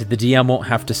 And the DM won't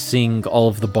have to sing all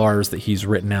of the bars that he's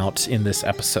written out in this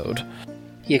episode.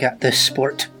 You got this,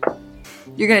 sport.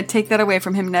 You're going to take that away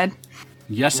from him, Ned?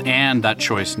 Yes, and that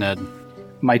choice, Ned.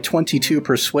 My 22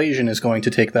 persuasion is going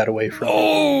to take that away from me.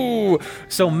 Oh!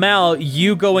 So Mal,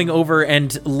 you going over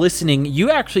and listening, you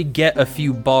actually get a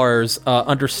few bars,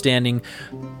 understanding,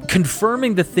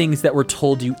 confirming the things that were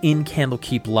told you in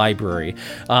Candlekeep Library.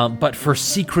 But for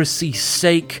secrecy's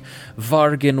sake,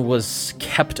 Vargin was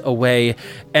kept away.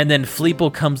 And then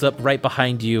Fleeple comes up right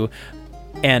behind you,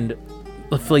 and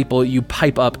Fleeple, you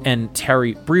pipe up, and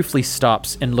Terry briefly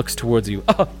stops and looks towards you.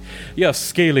 Oh, yes,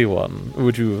 scaly one.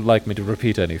 Would you like me to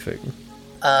repeat anything?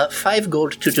 5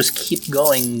 gold to just keep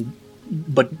going,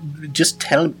 but just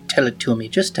tell it to me.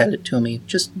 Just tell it to me.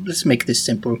 Just let's make this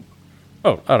simple.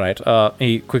 Oh, all right.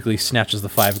 He quickly snatches the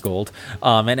 5 gold.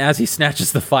 And as he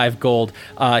snatches the 5 gold,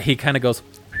 he kind of goes,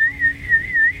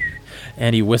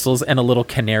 and he whistles, and a little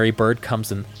canary bird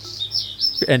comes in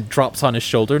and drops on his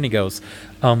shoulder, and he goes,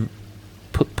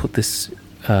 Put this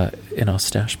in our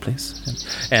stash,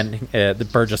 please. And the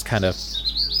bird just kind of...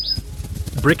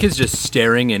 Brick is just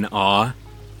staring in awe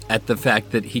at the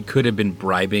fact that he could have been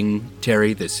bribing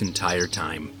Terry this entire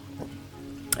time.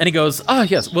 And he goes,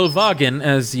 yes, well, Vargan,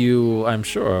 as you, I'm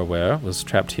sure, are aware, was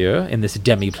trapped here in this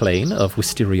demi-plane of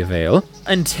Wisteria Vale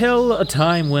until a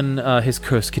time when his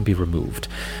curse can be removed.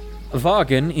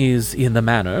 Vargan is in the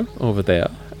manor over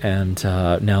there, and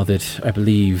now that I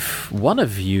believe one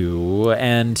of you,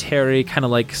 and Terry kind of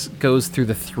like goes through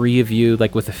the three of you,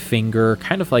 like with a finger,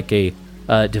 kind of like a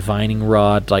divining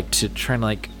rod, like to try and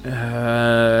like,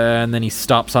 and then he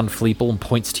stops on Fleeple and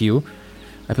points to you.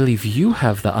 I believe you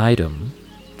have the item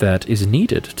that is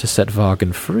needed to set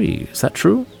Vargan free. Is that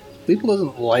true? Fleeple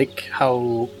doesn't like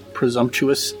how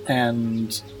presumptuous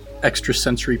and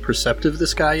extrasensory perceptive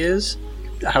this guy is.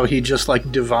 How he just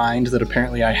like divined that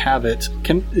apparently I have it.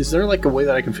 Is there like a way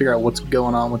that I can figure out what's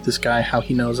going on with this guy, how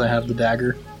he knows I have the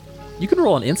dagger? You can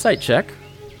roll an insight check.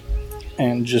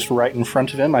 And just right in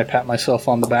front of him, I pat myself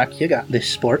on the back. You got this,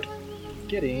 sport.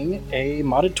 Getting a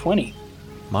modded 20.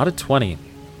 Modded 20.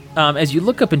 As you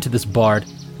look up into this bard,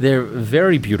 they're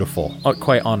very beautiful,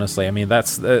 quite honestly. I mean,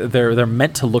 that's they're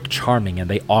meant to look charming, and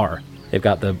they are. They've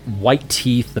got the white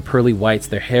teeth, the pearly whites.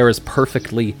 Their hair is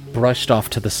perfectly brushed off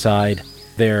to the side.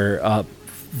 Their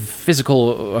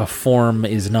physical form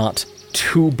is not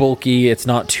too bulky. It's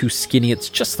not too skinny. It's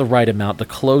just the right amount. The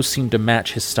clothes seem to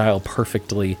match his style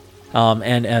perfectly.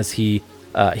 And as he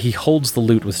holds the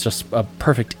lute with just a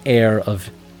perfect air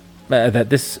of that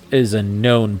this is a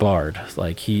known bard.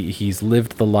 Like, he's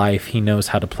lived the life, he knows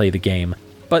how to play the game.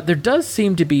 But there does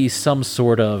seem to be some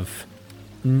sort of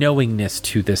knowingness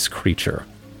to this creature.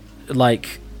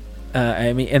 Like,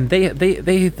 I mean, and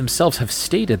they themselves have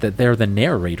stated that they're the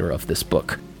narrator of this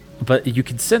book. But you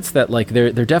can sense that, like,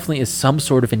 there definitely is some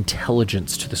sort of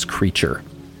intelligence to this creature.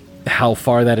 How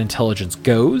far that intelligence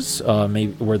goes,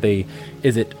 maybe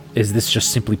is this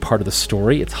just simply part of the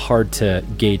story? It's hard to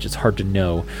gauge. It's hard to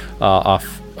know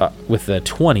off with the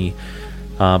 20,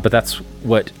 but that's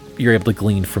what you're able to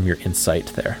glean from your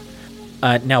insight there.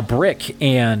 Now, Brick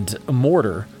and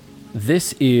Mortar,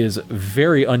 this is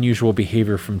very unusual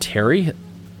behavior from Terry.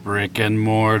 Brick and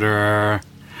Mortar.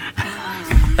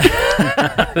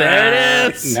 There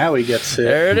it is. Now he gets it.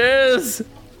 There it is.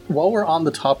 While we're on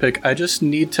the topic, I just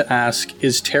need to ask,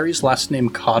 is Terry's last name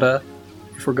Kata,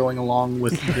 if we're going along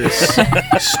with this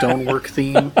stonework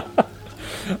theme?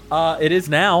 It is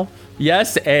now.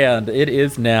 Yes, and it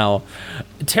is now.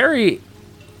 Terry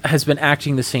has been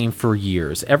acting the same for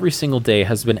years. Every single day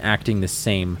has been acting the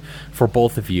same for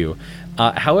both of you.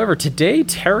 However, today,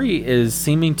 Terry is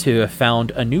seeming to have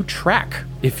found a new track,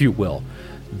 if you will.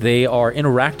 They are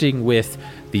interacting with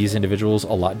these individuals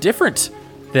a lot different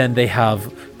than they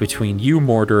have between you,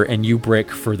 Mortar, and you,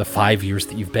 Brick, for the 5 years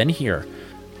that you've been here.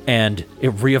 And it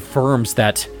reaffirms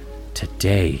that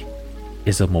today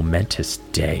is a momentous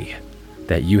day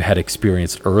that you had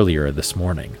experienced earlier this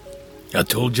morning. I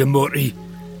told you, Morty,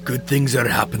 good things are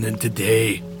happening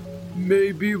today.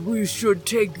 Maybe we should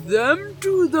take them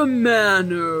to the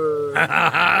manor.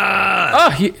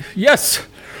 Yes,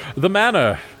 the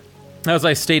manor. As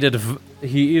I stated,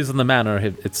 he is in the manor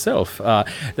itself.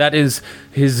 That is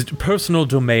his personal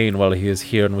domain while he is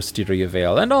here in Wisteria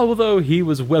Vale. And although he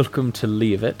was welcome to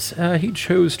leave it, he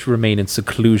chose to remain in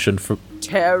seclusion for...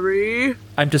 Terry?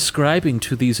 I'm describing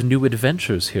to these new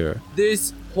adventures here.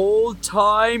 This whole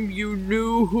time you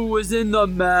knew who was in the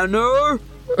manor?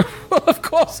 Of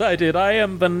course I did. I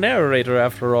am the narrator,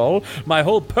 after all. My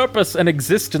whole purpose and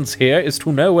existence here is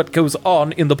to know what goes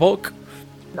on in the book.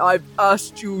 I've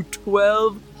asked you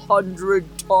 1,200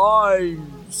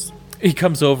 times. He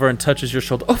comes over and touches your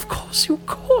shoulder. Of course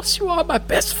you are my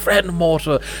best friend,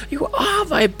 Mortar. You are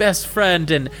my best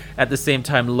friend. And at the same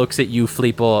time looks at you,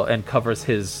 Fleeple, and covers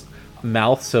his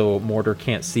mouth so Mortar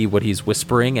can't see what he's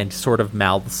whispering, and sort of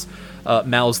mouths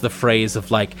the phrase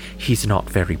of, like, he's not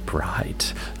very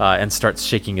bright, and starts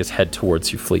shaking his head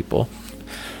towards you, Fleeple.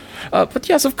 But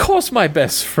yes, of course, my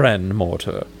best friend,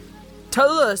 Mortar.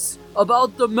 Tell us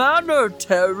about the manor,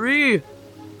 Terry.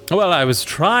 Well, I was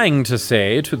trying to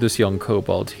say to this young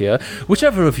kobold here,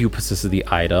 whichever of you possesses the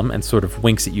item, and sort of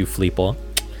winks at you, Fleeple,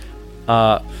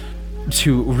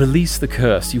 to release the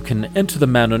curse, you can enter the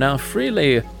manor now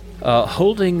freely,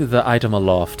 holding the item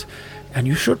aloft, and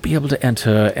you should be able to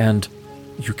enter, and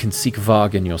you can seek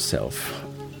Vargan yourself.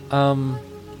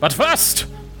 But first,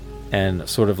 and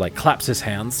sort of like claps his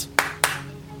hands,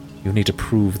 you need to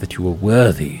prove that you are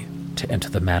worthy to enter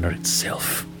the manor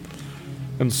itself.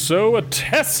 And so a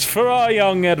test for our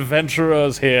young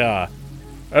adventurers here.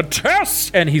 A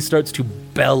test! And he starts to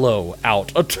bellow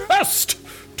out. A test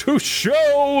to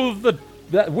show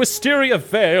that Wisteria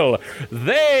Vale,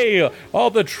 they are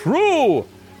the true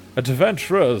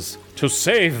adventurers to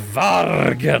save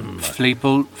Vargan.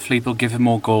 Fleeple, give him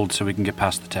more gold so we can get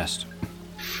past the test.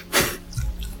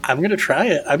 I'm gonna try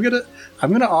it. I'm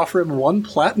gonna offer him 1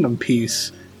 platinum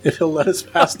piece if he'll let us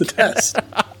pass the test.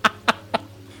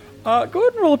 Go ahead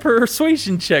and roll a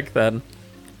persuasion check then.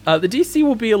 The DC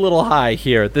will be a little high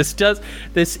here. This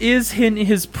is in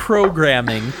his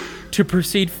programming to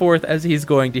proceed forth as he's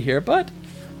going to here, but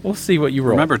we'll see what you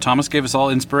roll. Remember, Thomas gave us all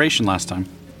inspiration last time.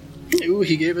 Ooh,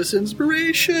 he gave us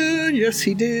inspiration. Yes,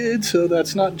 he did. So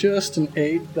that's not just an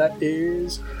 8. That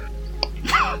is...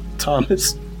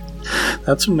 Thomas,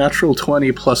 that's a natural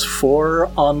 20 plus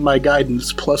 4 on my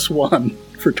guidance plus 1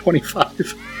 for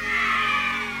 25.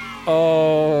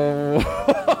 Oh.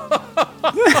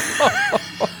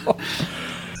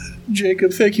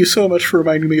 Jacob, thank you so much for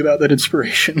reminding me about that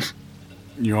inspiration.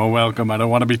 You're welcome. I don't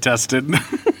want to be tested.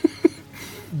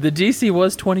 The DC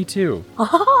was 22.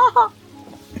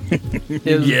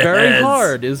 It was very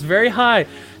hard. It was very high.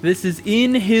 This is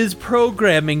in his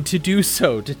programming to do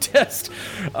so, to test.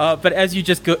 But as you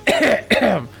just go,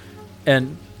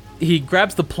 and he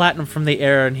grabs the platinum from the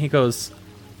air and he goes,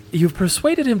 you've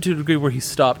persuaded him to a degree where he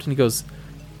stopped and he goes,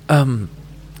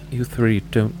 you 3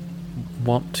 don't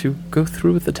want to go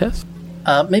through with the test?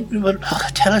 Maybe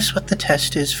tell us what the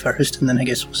test is first, and then I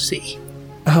guess we'll see.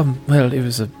 Well, it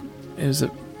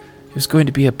was going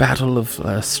to be a battle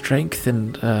of strength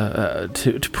and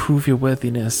to prove your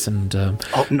worthiness and.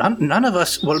 None of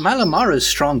us. Well, Malamara is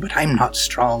strong, but I'm not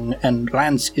strong, and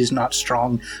Lance is not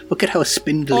strong. Look at how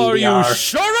spindly we are. Are you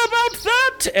sure about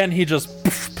that? And he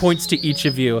just points to each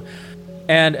of you,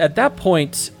 and at that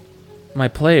point, my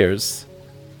players,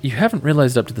 you haven't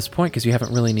realized up to this point because you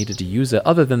haven't really needed to use it,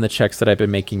 other than the checks that I've been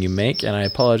making you make. And I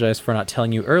apologize for not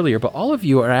telling you earlier, but all of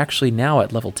you are actually now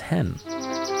at level 10.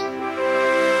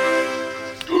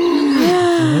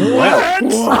 What?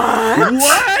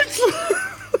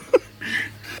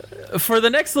 For the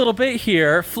next little bit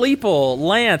here, Fleeple,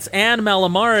 Lance, and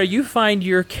Malamara, you find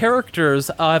your characters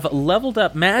have leveled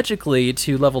up magically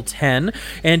to level 10,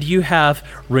 and you have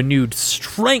renewed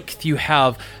strength, you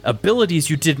have abilities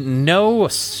you didn't know,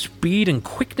 speed and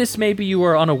quickness maybe you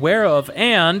were unaware of,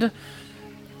 and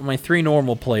my 3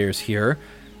 normal players here,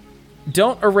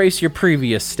 don't erase your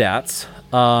previous stats.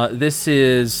 This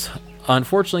is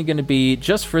unfortunately going to be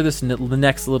just for the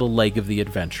next little leg of the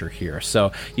adventure here.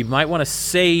 So you might want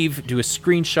to do a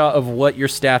screenshot of what your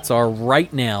stats are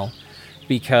right now,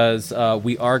 because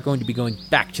we are going to be going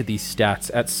back to these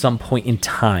stats at some point in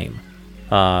time.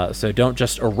 So don't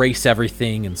just erase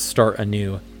everything and start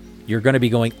anew. You're going to be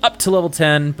going up to level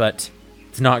 10, but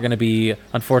it's not going to be,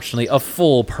 unfortunately, a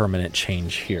full permanent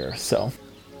change here. So,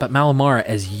 but Malamara,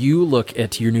 as you look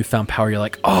at your newfound power, you're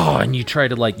like, oh, and you try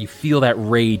to you feel that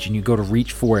rage and you go to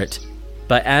reach for it.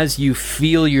 But as you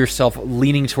feel yourself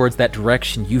leaning towards that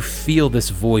direction, you feel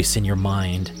this voice in your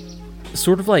mind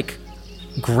sort of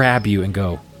grab you and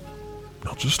go,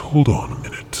 now just hold on a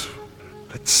minute.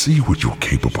 Let's see what you're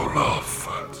capable of.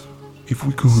 If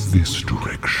we go this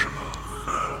direction.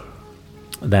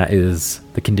 That is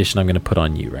the condition I'm going to put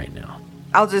on you right now.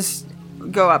 I'll just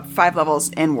go up 5 levels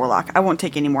in Warlock. I won't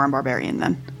take any more on Barbarian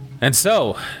then. And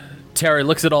so, Terry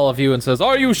looks at all of you and says,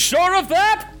 are you sure of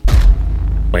that?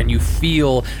 When you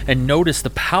feel and notice the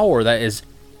power that has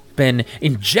been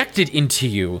injected into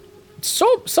you,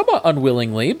 so somewhat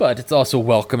unwillingly, but it's also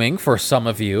welcoming for some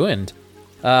of you,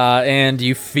 and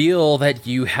you feel that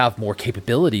you have more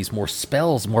capabilities, more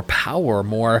spells, more power,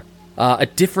 more a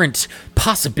different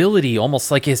possibility,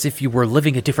 almost like as if you were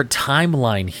living a different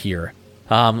timeline here.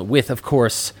 With, of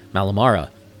course, Malamara,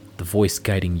 the voice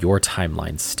guiding your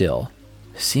timeline still,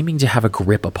 seeming to have a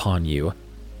grip upon you,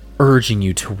 urging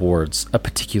you towards a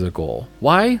particular goal.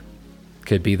 Why?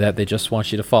 Could be that they just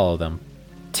want you to follow them.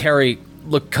 Terry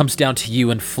comes down to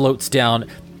you and floats down.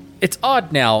 It's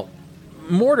odd now.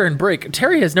 Mortar and Break,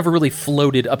 Terry has never really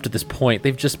floated up to this point.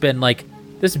 They've just been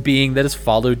this being that has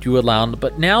followed you around,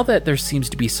 but now that there seems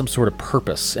to be some sort of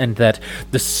purpose and that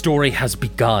the story has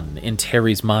begun in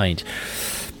Terry's mind,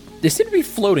 they seem to be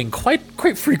floating quite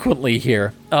frequently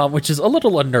here, which is a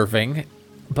little unnerving.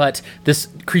 But this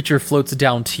creature floats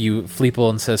down to you, Fleeple,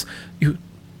 and says, You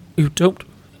don't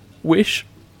wish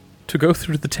to go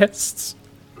through the tests?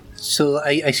 So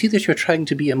I see that you're trying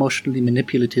to be emotionally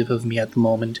manipulative of me at the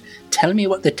moment. Tell me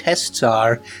what the tests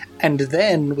are, and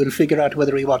then we'll figure out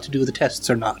whether we want to do the tests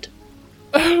or not.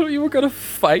 Oh, you were going to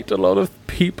fight a lot of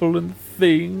people and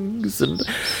things, and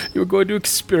you were going to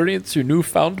experience your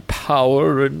newfound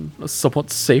power in a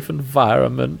somewhat safe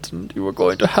environment, and you were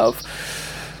going to have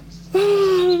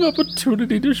an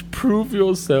opportunity to prove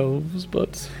yourselves,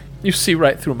 but you see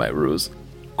right through my ruse.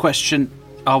 Question.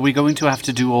 Are we going to have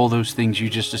to do all those things you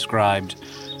just described,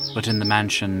 but in the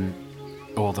mansion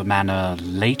or the manor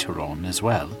later on as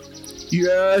well?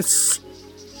 Yes.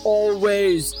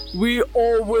 We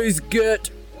always get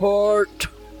hurt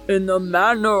in the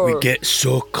manor. We get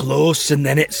so close and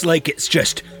then it's like it's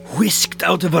just whisked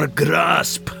out of our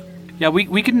grasp. Yeah,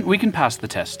 we can pass the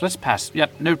test. Let's pass.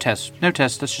 Yep, no test.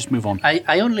 Let's just move on.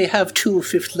 I only have 2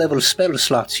 5th level spell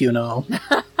slots, you know.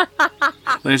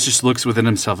 Lance just looks within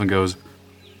himself and goes,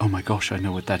 "Oh my gosh, I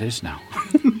know what that is now."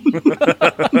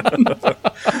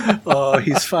 Oh,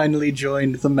 he's finally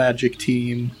joined the magic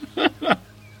team.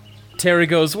 Terry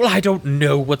goes, well, I don't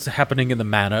know what's happening in the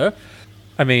manor.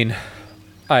 I mean,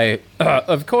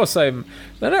 of course, I'm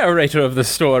the narrator of the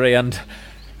story, and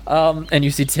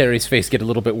you see Terry's face get a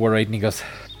little bit worried, and he goes,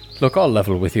 look, I'll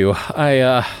level with you.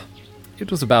 It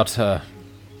was about,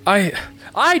 I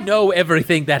know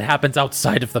everything that happens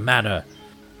outside of the manor.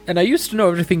 And I used to know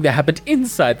everything that happened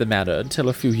inside the manor until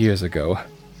a few years ago.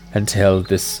 Until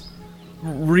this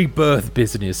rebirth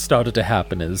business started to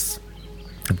happen, as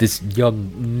this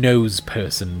young nose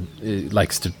person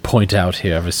likes to point out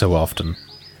here every so often.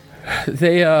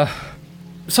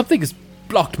 Something has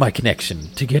blocked my connection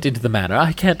to get into the manor.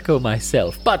 I can't go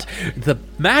myself. But the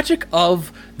magic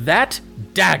of that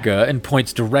dagger, and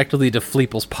points directly to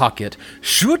Fleeple's pocket,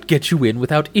 should get you in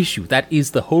without issue. That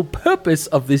is the whole purpose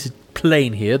of this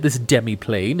plane here, this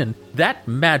demi-plane, and that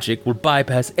magic will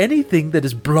bypass anything that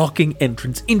is blocking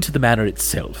entrance into the manor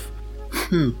itself.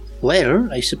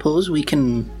 Well, I suppose we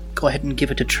can go ahead and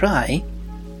give it a try.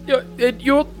 You're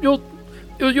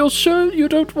sure you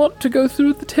don't want to go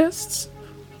through the tests?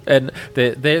 And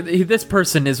this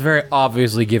person is very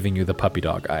obviously giving you the puppy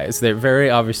dog eyes. They're very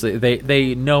obviously,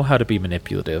 they know how to be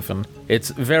manipulative, and it's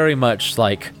very much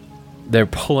like they're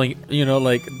pulling,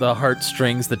 like the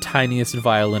heartstrings. The tiniest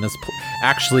violin is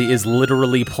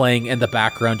literally playing in the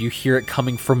background. You hear it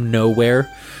coming from nowhere,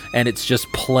 and it's just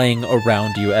playing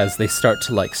around you as they start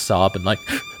to sob and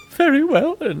very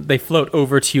well. And they float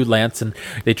over to you, Lance, and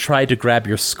they try to grab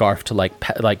your scarf to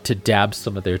to dab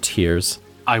some of their tears.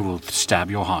 I will stab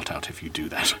your heart out if you do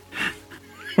that.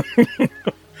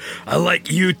 I like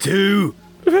you too.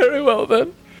 Very well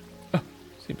then.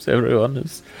 Seems everyone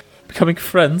is becoming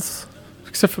friends.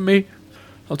 Except for me.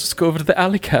 I'll just go over to the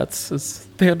alley cats, as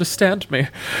they understand me.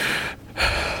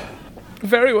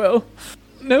 Very well.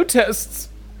 No tests.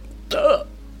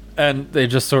 And they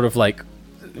just sort of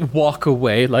walk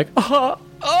away very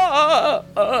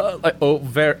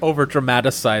over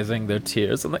dramatizing their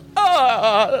tears. And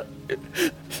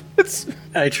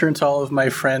I turn to all of my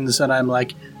friends and I'm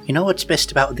like, you know what's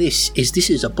best about this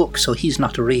is a book, so he's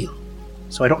not real.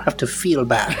 So I don't have to feel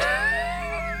bad.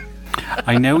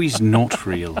 I know he's not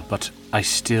real, but I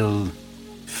still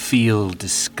feel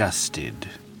disgusted.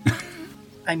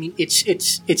 I mean,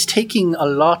 it's taking a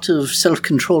lot of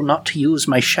self-control not to use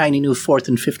my shiny new 4th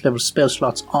and 5th level spell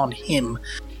slots on him.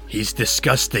 He's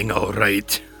disgusting, all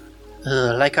right.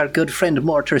 Like our good friend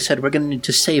Mortar said, we're going to need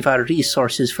to save our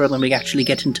resources for when we actually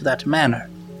get into that manor.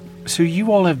 So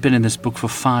you all have been in this book for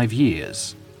 5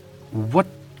 years. What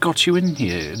got you in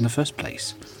here in the first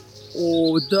place?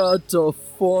 Oh, that's a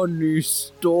funny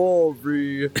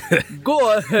story.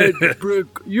 Go ahead, Brick.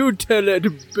 You tell it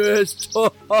best.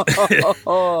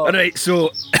 Alright,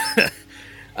 so...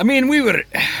 I mean, we were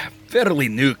fairly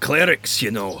new clerics,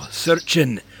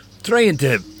 searching, trying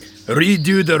to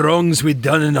redo the wrongs we'd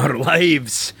done in our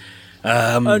lives.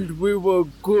 And we were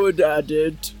good at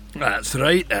it. That's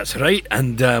right.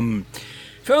 And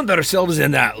found ourselves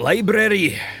in that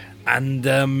library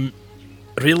and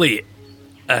really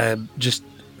just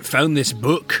found this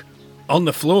book on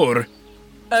the floor.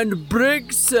 And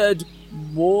Brick said,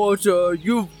 Mortar,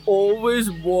 you've always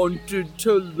wanted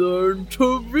to learn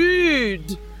to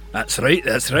read. That's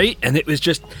right. And it was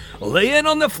just laying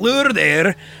on the floor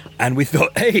there, and we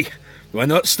thought, hey, why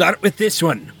not start with this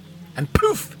one? And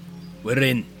poof, we're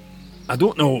in. I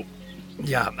don't know.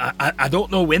 Yeah, I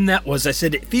don't know when that was. I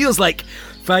said it feels like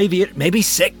 5 years, maybe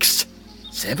 6,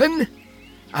 7?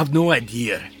 I've no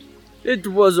idea. It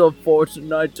was a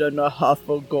fortnight and a half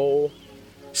ago.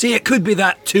 See, it could be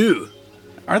that too.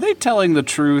 Are they telling the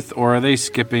truth, or are they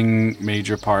skipping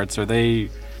major parts? Can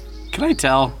I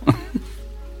tell?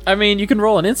 I mean, you can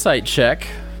roll an insight check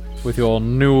with your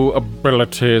new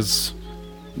abilities.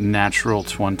 Natural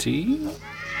 20.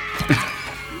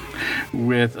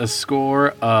 With a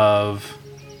score of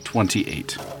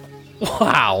 28.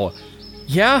 Wow.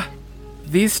 Yeah,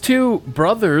 these two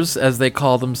brothers, as they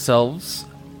call themselves,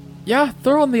 yeah,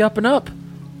 they're on the up and up.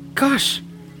 Gosh,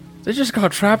 they just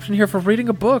got trapped in here for reading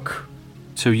a book.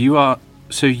 So you are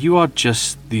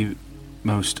just the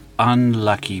most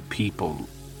unlucky people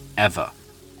ever.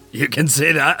 You can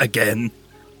say that again.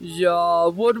 Yeah,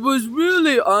 what was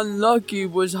really unlucky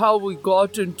was how we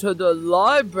got into the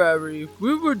library.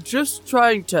 We were just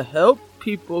trying to help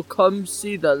people come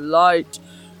see the light,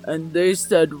 and they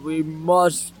said we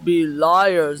must be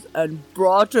liars and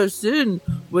brought us in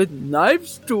with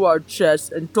knives to our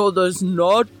chests and told us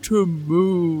not to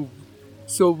move.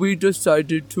 So we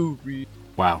decided to read.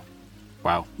 Wow.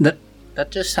 That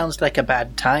just sounds like a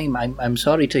bad time. I'm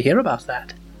sorry to hear about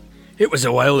that. It was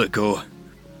a while ago.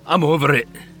 I'm over it.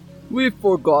 We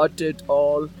forgot it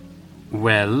all.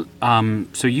 Well,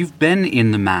 so you've been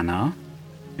in the manor,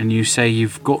 and you say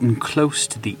you've gotten close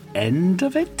to the end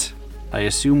of it? I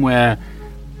assume where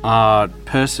our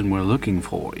person we're looking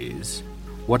for is.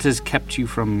 What has kept you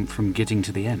from getting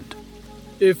to the end?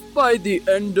 If by the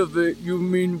end of it you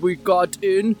mean we got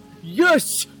in,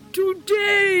 yes,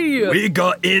 today! We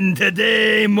got in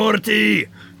today, Morty!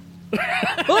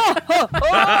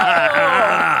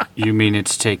 You mean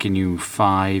it's taken you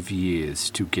 5 years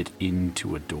to get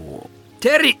into a door?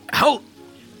 Terry,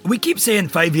 we keep saying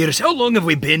 5 years. How long have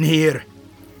we been here?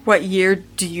 What year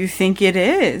do you think it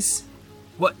is?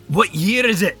 What year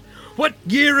is it? What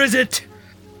year is it?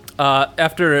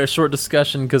 After a short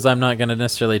discussion, because I'm not going to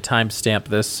necessarily timestamp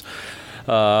this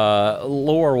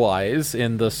lore-wise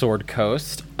in the Sword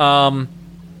Coast,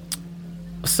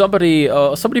 somebody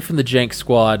from the Jank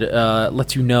Squad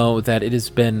lets you know that it has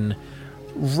been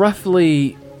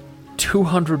roughly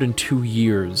 202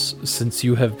 years since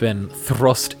you have been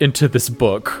thrust into this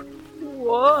book.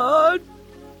 What?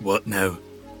 What now?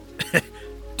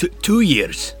 2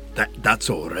 years. That's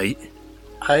all right.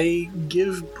 I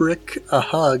give Brick a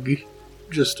hug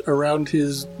just around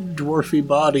his dwarfy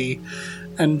body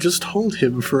and just hold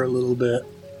him for a little bit.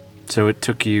 So it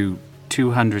took you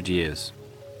 200 years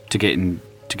to get in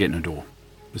a door.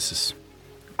 This is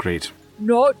great.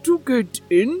 Not to get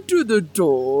into the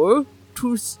door,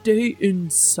 to stay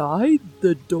inside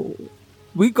the door.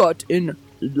 We got in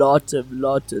lots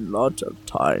of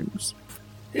times.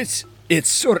 It's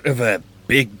sort of a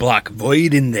big black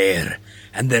void in there,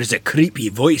 and there's a creepy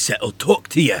voice that'll talk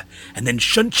to you and then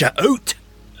shunt you out.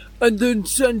 And then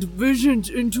send visions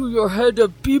into your head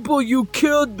of people you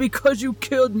killed because you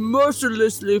killed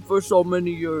mercilessly for so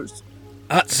many years.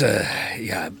 That's,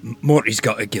 Morty's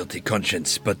got a guilty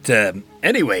conscience, but,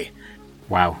 anyway.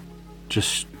 Wow.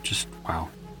 Just wow.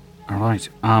 Alright,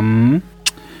 well,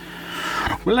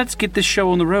 let's get this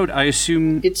show on the road. I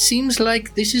assume... It seems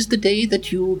like this is the day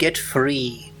that you get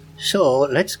free. So,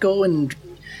 let's go and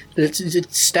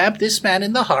let's stab this man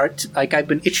in the heart, like I've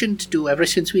been itching to do ever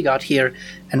since we got here,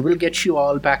 and we'll get you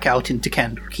all back out into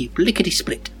Candlekeep,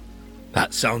 lickety-split.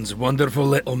 That sounds wonderful,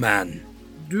 little man.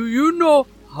 Do you know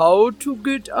how to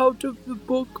get out of the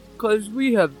book? 'Cause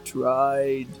we have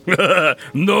tried.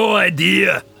 No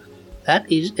idea.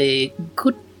 That is a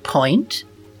good point.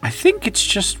 I think it's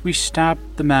just we stab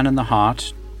the man in the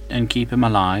heart and keep him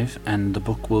alive, and the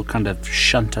book will kind of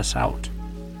shunt us out.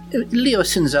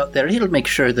 Leoson's out there. He'll make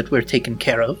sure that we're taken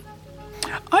care of.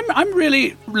 I'm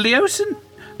really... Leoson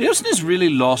has really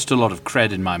lost a lot of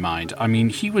cred in my mind. I mean,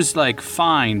 he was,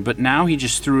 fine, but now he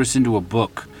just threw us into a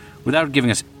book without giving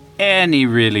us any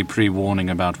really pre-warning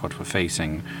about what we're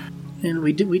facing. And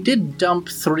we did dump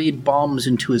 3 bombs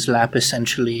into his lap,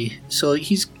 essentially. So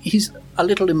he's a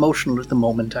little emotional at the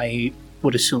moment, I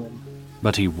would assume.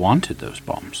 But he wanted those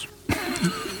bombs.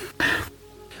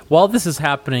 While this is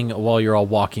happening, while you're all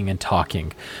walking and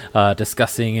talking,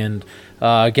 discussing and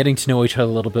getting to know each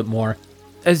other a little bit more,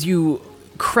 as you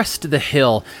crest the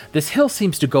hill, this hill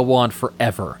seems to go on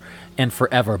forever and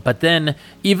forever. But then,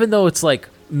 even though it's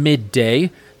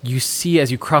midday, you see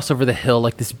as you cross over the hill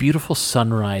this beautiful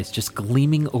sunrise just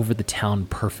gleaming over the town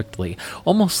perfectly,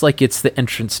 almost like it's the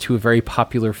entrance to a very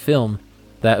popular film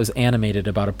that was animated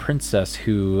about a princess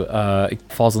who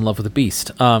falls in love with a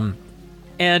beast.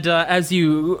 And as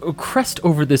you crest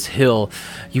over this hill,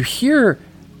 you hear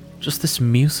just this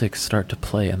music start to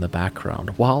play in the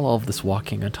background while all of this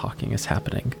walking and talking is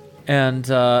happening. And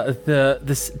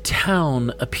this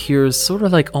town appears sort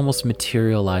of almost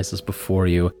materializes before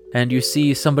you, and you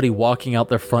see somebody walking out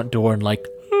their front door and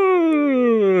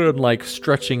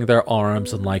stretching their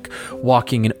arms and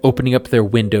walking and opening up their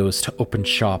windows to open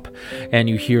shop. And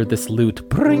you hear this lute,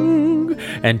 bring,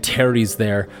 and Terry's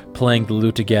there playing the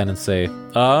lute again and say,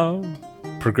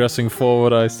 progressing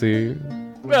forward, I see.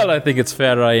 Well, I think it's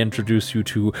fair I introduce you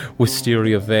to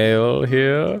Wisteria Vale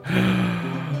here.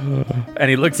 And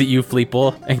he looks at you,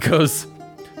 Fleeple, and goes,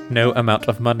 no amount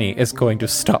of money is going to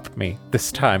stop me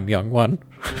this time, young one.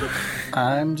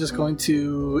 I'm just going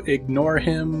to ignore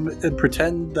him and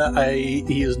pretend that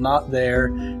he is not there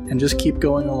and just keep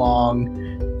going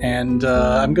along. and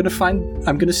I'm gonna find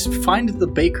the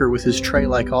baker with his tray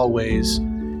like always,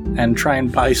 and try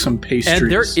and buy some pastries.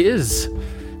 And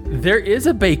there is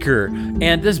a baker,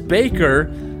 and this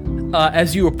baker,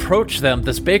 as you approach them,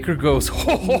 this baker goes,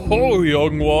 "Ho ho ho,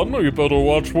 young one, you better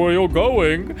watch where you're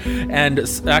going," and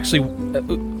actually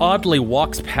oddly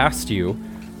walks past you,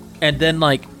 and then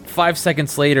like 5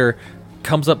 seconds later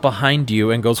comes up behind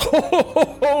you and goes, "Ho ho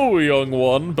ho ho, young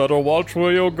one, better watch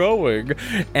where you're going,"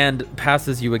 and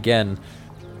passes you again,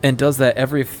 and does that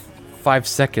every 5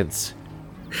 seconds.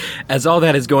 As all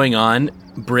that is going on,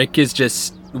 Brick is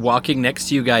just walking next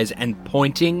to you guys and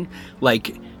pointing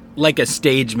like a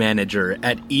stage manager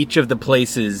at each of the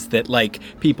places that like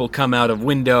people come out of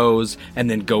windows and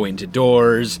then go into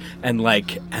doors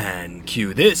and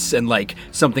cue this, and like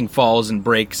something falls and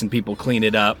breaks and people clean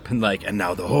it up, and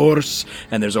now the horse,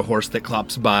 and there's a horse that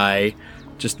clops by,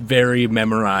 just very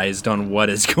memorized on what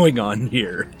is going on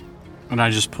here. And I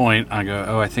just point, I go,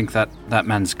 "Oh, I think that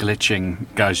man's glitching."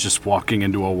 Guy's just walking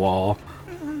into a wall.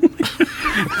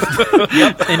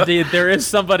 Yep, indeed. There is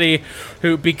somebody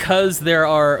who, because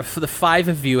the 5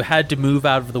 of you had to move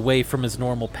out of the way from his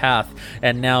normal path,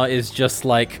 and now is just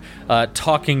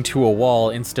talking to a wall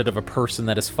instead of a person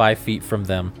that is 5 feet from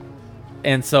them.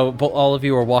 And so all of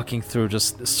you are walking through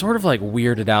just sort of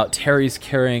weirded out. Terry's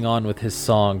carrying on with his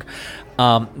song.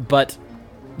 But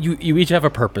you each have a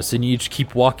purpose, and you each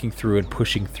keep walking through and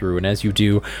pushing through. And as you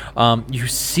do, you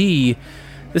see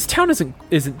this town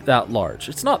isn't that large.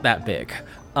 It's not that big.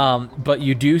 But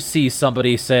you do see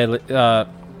somebody say, a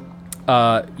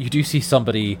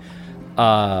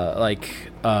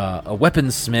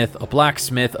weaponsmith, a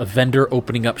blacksmith, a vendor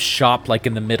opening up shop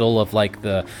in the middle of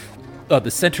the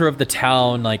center of the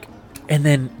town, and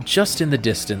then just in the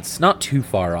distance, not too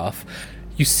far off,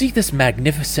 you see this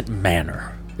magnificent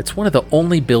manor. It's one of the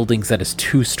only buildings that is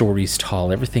 2 stories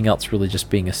tall. Everything else really just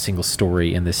being a single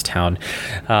story in this town.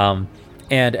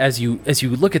 And as you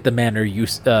look at the manor,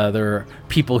 there are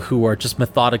people who are just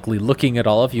methodically looking at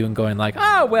all of you and going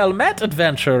 "Ah, well met,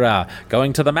 adventurer.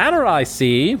 Going to the manor, I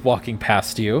see," walking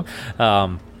past you.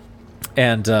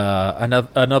 And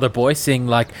another boy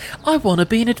saying "I want to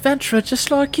be an adventurer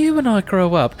just like you when I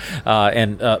grow up."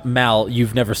 And Mal,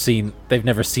 they've never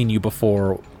seen you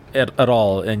before at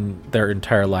all in their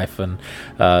entire life, and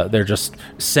they're just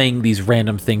saying these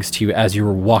random things to you as you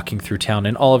were walking through town,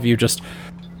 and all of you just...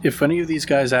 If any of these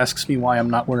guys asks me why I'm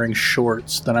not wearing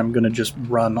shorts, then I'm going to just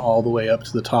run all the way up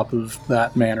to the top of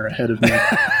that manor ahead of me.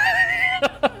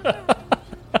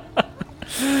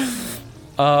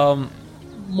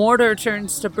 Mortar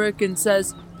turns to Brick and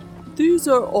says, "These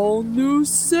are all new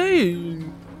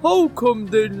sayings. How come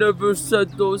they never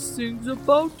said those things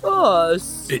about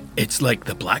us?" It's like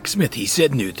the blacksmith, he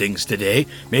said new things today.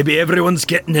 Maybe everyone's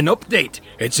getting an update.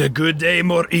 It's a good day,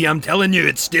 Morty, I'm telling you,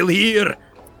 it's still here.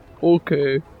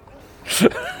 Okay.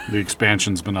 The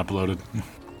expansion's been uploaded.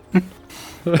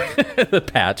 The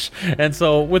patch. And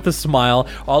so, with a smile,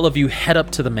 all of you head up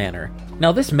to the manor.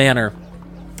 Now, this manor,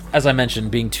 as I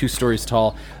mentioned, being 2 stories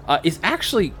tall, is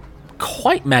actually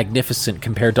quite magnificent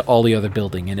compared to all the other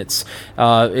building, and it's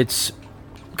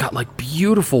got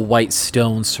beautiful white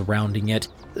stones surrounding it,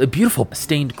 beautiful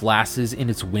stained glasses in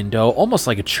its window, almost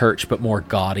like a church, but more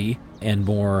gaudy and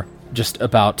more just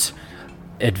about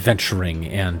adventuring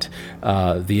and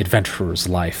the adventurer's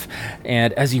life.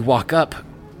 And as you walk up,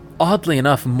 oddly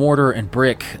enough, Mortar and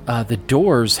Brick, the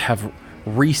doors have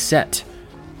reset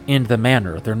in the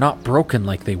manor. They're not broken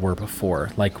like they were before,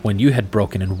 like when you had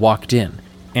broken and walked in.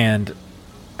 And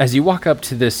as you walk up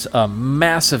to this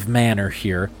massive manor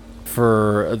here,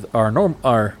 for our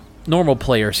normal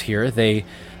players here, they're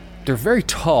very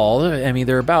tall. I mean,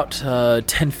 they're about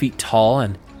 10 feet tall,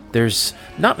 and there's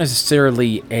not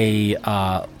necessarily a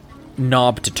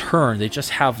knob to turn. They just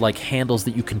have handles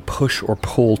that you can push or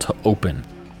pull to open.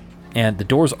 And the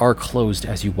doors are closed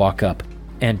as you walk up.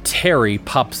 And Terry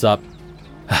pops up.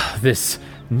 This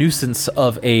nuisance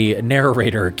of a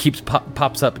narrator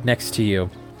pops up next to you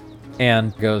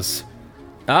and goes,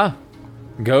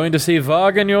 going to see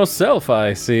Vargan yourself,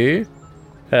 I see.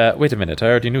 Wait a minute, I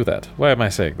already knew that. Why am I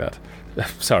saying that?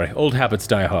 Sorry, old habits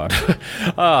die hard.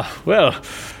 Well,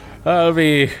 I'll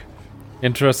be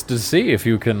interested to see if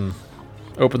you can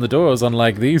open the doors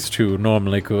unlike these 2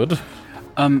 normally could.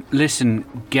 Listen,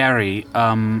 Gary,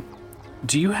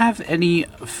 do you have any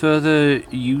further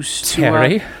use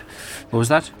Terry? to... What was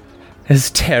that?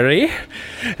 Is Terry?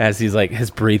 As he's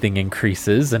his breathing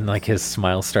increases and his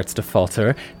smile starts to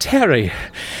falter. Terry!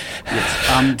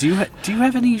 Yes. Do you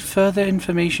have any further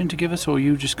information to give us, or are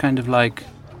you just kind of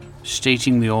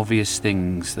stating the obvious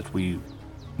things that we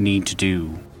need to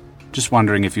do? Just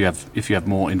wondering if you have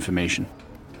more information.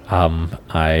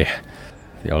 The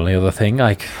only other thing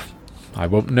I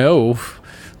won't know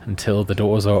until the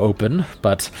doors are open,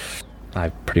 but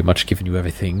I've pretty much given you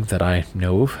everything that I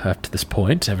know up to this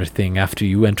point. Everything after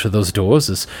you enter those doors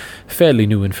is fairly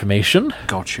new information.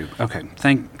 Got you. Okay.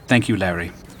 Thank you,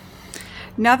 Larry.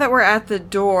 Now that we're at the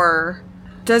door,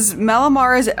 does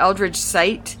Melamara's Eldritch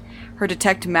Sight, her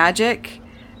detect magic,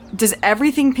 does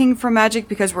everything ping for magic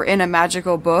because we're in a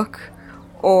magical book?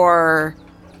 Or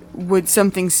would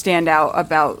something stand out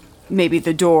about maybe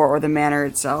the door or the manor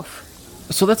itself?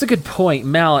 So that's a good point.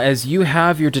 Mal, as you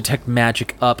have your detect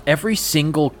magic up, every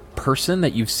single person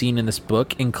that you've seen in this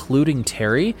book, including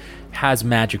Terry, has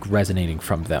magic resonating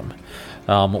from them.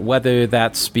 Whether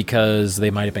that's because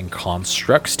they might have been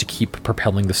constructs to keep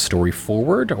propelling the story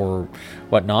forward or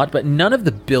whatnot, but none of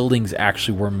the buildings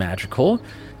actually were magical.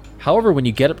 However, when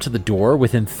you get up to the door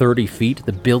within 30 feet,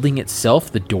 the building itself,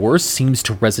 the doors, seems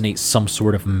to resonate some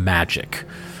sort of magic.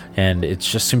 And it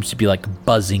just seems to be like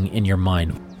buzzing in your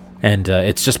mind. And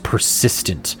it's just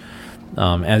persistent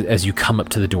as you come up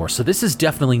to the door. So this is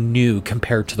definitely new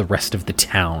compared to the rest of the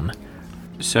town.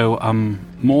 So,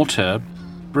 Mortar,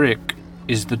 Brick,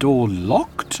 is the door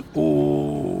locked,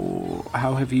 or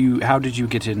how did you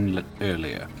get in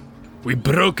earlier? We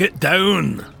broke it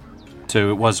down. So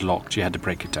it was locked, you had to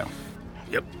break it down.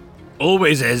 Yep.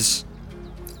 Always is.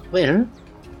 Well,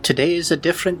 today is a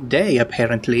different day,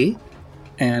 apparently.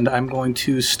 And I'm going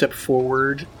to step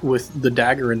forward with the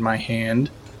dagger in my hand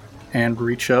and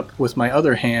reach up with my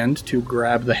other hand to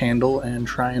grab the handle and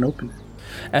try and open it.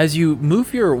 As you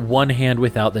move your one hand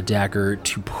without the dagger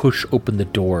to push open the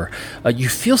door, you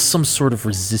feel some sort of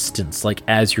resistance, like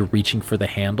as you're reaching for the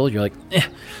handle, you're like,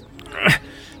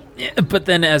 But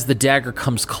then as the dagger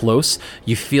comes close,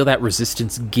 you feel that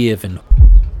resistance give, and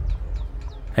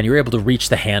you're able to reach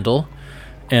the handle,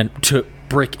 and to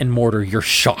Brick and Mortar, your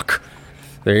shock.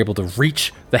 They're able to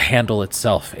reach the handle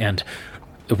itself, and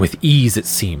with ease, it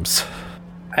seems.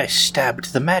 I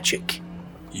stabbed the magic.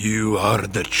 You are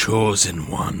the chosen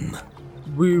one.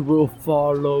 We will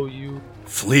follow you.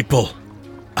 Fleeple,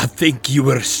 I think you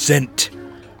were sent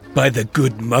by the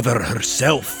good mother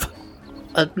herself.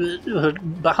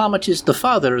 Bahamut is the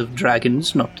father of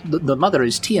dragons, not the mother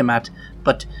is Tiamat,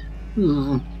 but...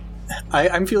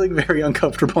 I'm feeling very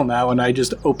uncomfortable now, and I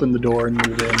just open the door and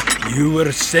move in. You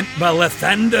were sent by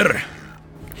Lathander.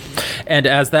 And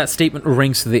as that statement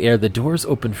rings through the air, the doors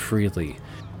open freely.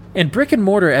 And Brick and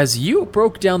Mortar, as you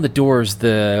broke down the doors,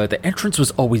 the entrance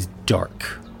was always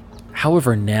dark.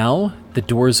 However, now the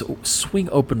doors swing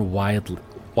open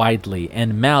widely,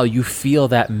 and Mal, you feel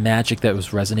that magic that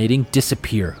was resonating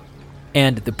disappear.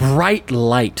 And the bright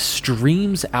light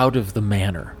streams out of the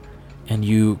manor, and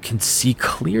you can see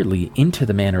clearly into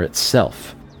the manor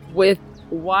itself. With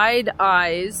wide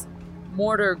eyes,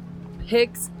 Mortar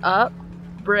picks up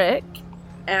Brick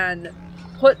and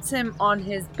puts him on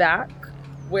his back,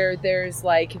 where there's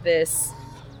like this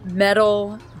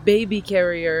metal baby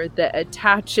carrier that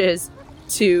attaches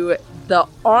to the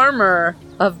armor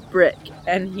of Brick,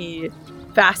 and he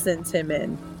fastens him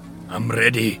in. I'm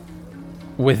ready.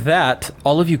 With that,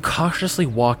 all of you cautiously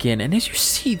walk in, and as you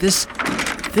see, this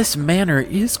manor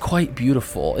is quite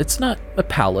beautiful. It's not a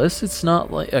palace, it's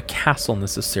not like a castle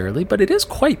necessarily, but it is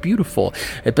quite beautiful.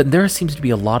 But there seems to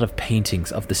be a lot of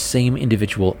paintings of the same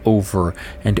individual over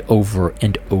and over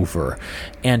and over.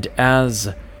 And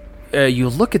as you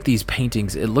look at these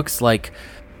paintings, it looks like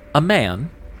a man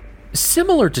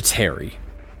similar to Terry,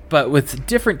 but with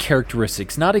different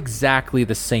characteristics. Not exactly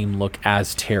the same look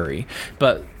as Terry,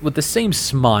 but with the same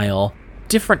smile,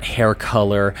 different hair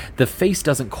color. The face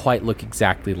doesn't quite look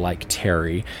exactly like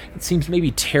Terry. It seems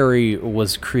maybe Terry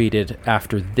was created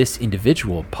after this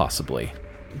individual, possibly,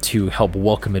 to help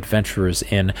welcome adventurers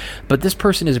in. But this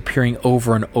person is appearing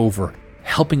over and over,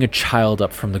 helping a child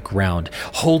up from the ground,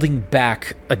 holding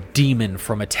back a demon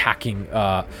from attacking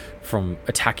a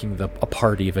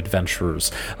party of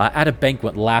adventurers, at a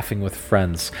banquet, laughing with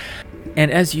friends.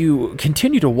 And as you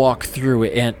continue to walk through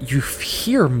it, and you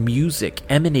hear music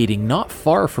emanating not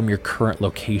far from your current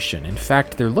location. In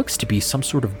fact, there looks to be some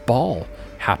sort of ball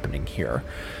happening here.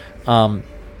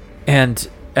 And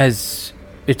as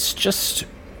it's just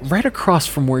right across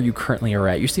from where you currently are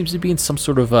at, you seem to be in some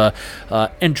sort of a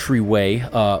entryway,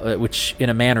 which in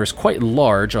a manner is quite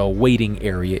large, a waiting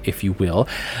area, if you will.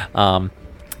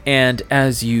 And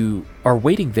as you are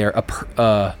waiting there,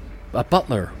 a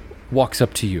butler walks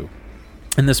up to you.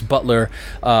 And this butler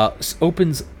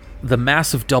opens the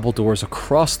massive double doors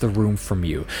across the room from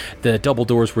you, the double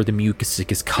doors where the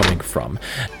music is coming from.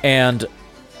 And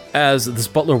as this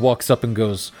butler walks up and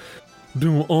goes,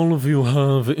 Do all of you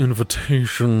have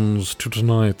invitations to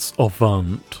tonight's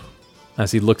event?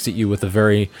 As he looks at you with a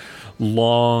very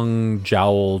long,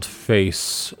 jowled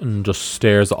face and just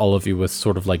stares at all of you with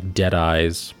sort of like dead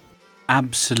eyes.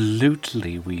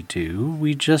 Absolutely we do.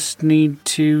 We just need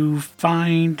to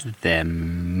find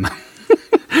them.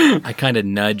 I kind of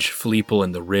nudge Fleeple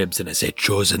in the ribs and I say,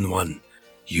 Chosen One,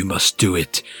 you must do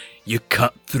it. You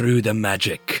cut through the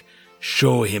magic.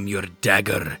 Show him your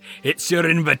dagger. It's your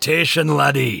invitation,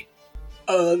 laddie.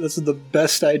 This is the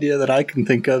best idea that I can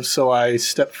think of, so I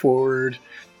step forward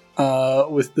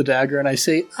with the dagger and I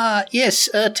say, Yes,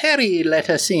 Terry,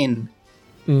 let us in.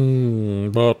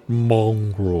 That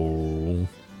mongrel.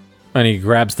 And he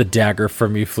grabs the dagger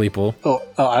from you, Fleeple.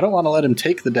 I don't want to let him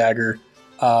take the dagger.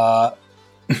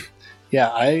 Yeah,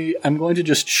 I'm going to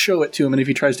just show it to him, and if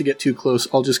he tries to get too close,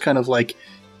 I'll just kind of like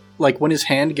when his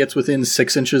hand gets within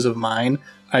 6 inches of mine,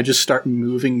 I just start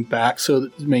moving back so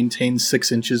that it maintains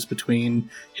 6 inches between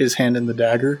his hand and the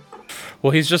dagger. Well,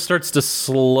 he just starts to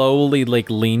slowly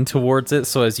lean towards it.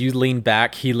 So as you lean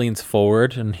back, he leans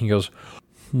forward and he goes,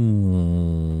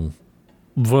 Very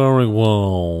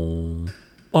well.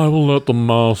 I will let the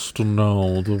master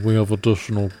know that we have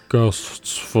additional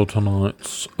guests for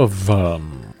tonight's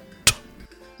event.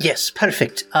 Yes,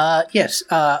 perfect. Yes,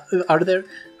 are there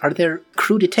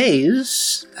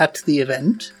crudités at the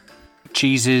event?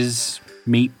 Cheeses,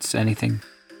 meats, anything?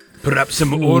 Perhaps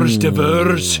some hors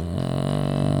d'oeuvres?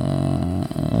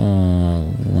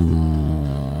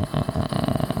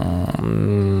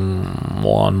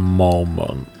 One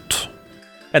moment.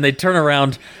 And they turn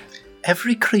around.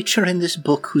 Every creature in this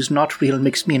book who's not real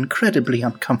makes me incredibly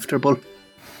uncomfortable.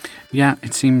 Yeah,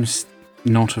 it seems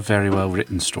not a very well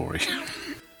written story.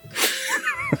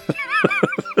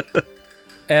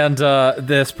 And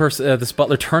this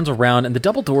butler turns around, and the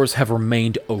double doors have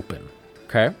remained open.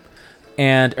 Okay,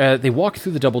 and they walk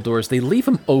through the double doors. They leave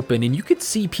them open, and you can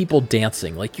see people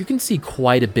dancing. Like, you can see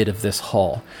quite a bit of this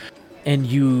hall, and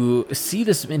you see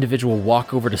this individual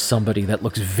walk over to somebody that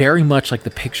looks very much like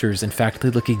the pictures. In fact, they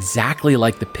look exactly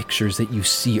like the pictures that you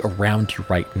see around you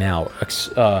right now.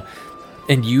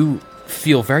 And you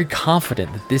feel very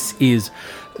confident that this is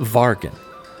Vargan,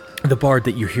 the bard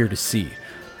that you're here to see.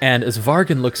 And as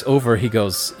Vargan looks over, he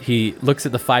looks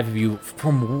at the five of you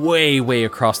from way, way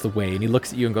across the way, and he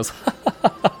looks at you and goes,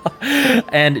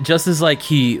 and just as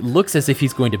he looks as if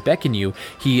he's going to beckon you,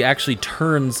 he actually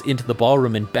turns into the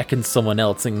ballroom and beckons someone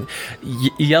else and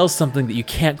yells something that you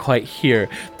can't quite hear.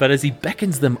 But as he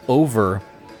beckons them over,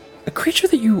 a creature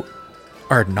that you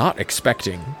are not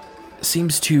expecting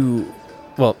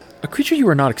a creature you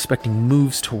are not expecting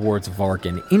moves towards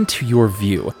Vargan into your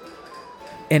view.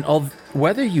 And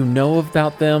whether you know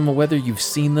about them, whether you've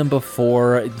seen them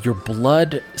before, your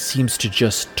blood seems to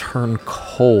just turn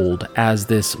cold as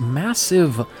this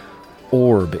massive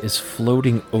orb is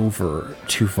floating over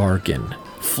to Vargan,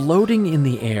 floating in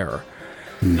the air.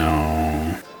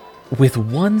 No. With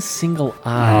one single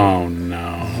eye. Oh,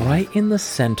 no. Right in the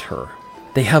center.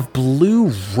 They have blue,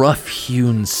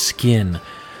 rough-hewn skin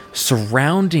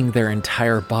surrounding their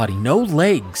entire body. No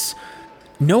legs.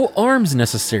 No arms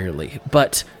necessarily,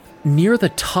 but near the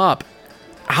top,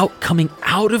 coming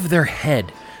out of their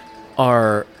head,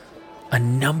 are a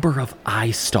number of eye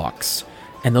stalks.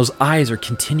 And those eyes are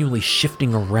continually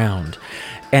shifting around.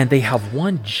 And they have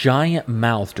one giant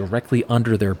mouth directly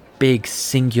under their big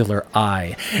singular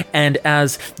eye. And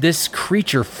as this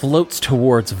creature floats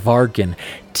towards Vargan,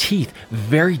 teeth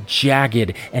very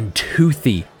jagged and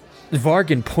toothy,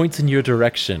 Vargan points in your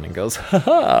direction and goes,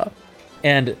 "Ha-ha!"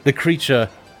 And the creature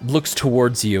looks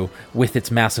towards you with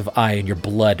its massive eye, and your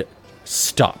blood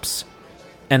stops.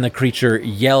 And the creature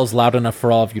yells loud enough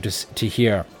for all of you to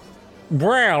hear.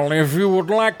 Well, if you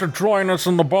would like to join us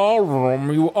in the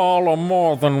ballroom, you all are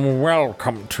more than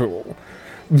welcome to.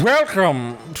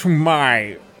 Welcome to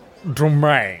my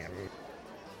domain.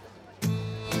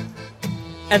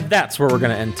 And that's where we're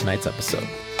going to end tonight's episode.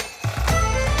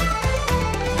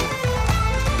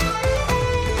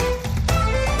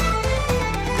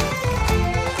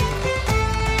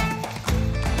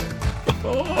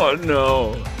 Oh,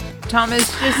 no.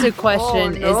 Thomas, just a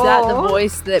question. Oh, no. Is that the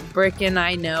voice that Brick and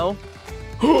I know?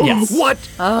 Yes. What?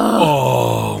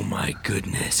 Oh, my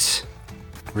goodness.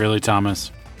 Really,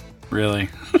 Thomas? Really?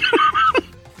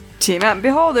 Team at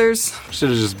Beholders. Should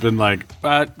have just been like,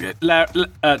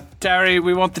 Terry,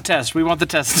 we want the test. We want the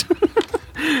test.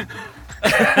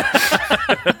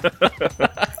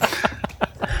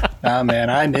 Ah,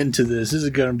 man, I'm into this. This is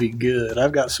going to be good.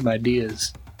 I've got some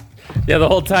ideas. Yeah, the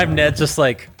whole time Ned's just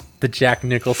the Jack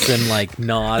Nicholson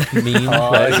nod meme.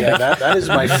 Oh, yeah, that is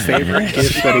my favorite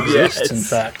gift that exists, in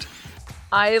fact.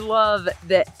 I love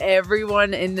that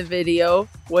everyone in the video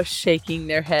was shaking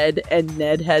their head, and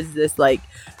Ned has this like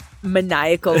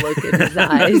maniacal look in his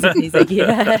eyes, and he's like,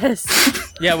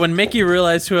 yes. Yeah, when Mickey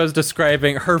realized who I was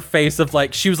describing, her face of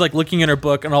like, she was like looking in her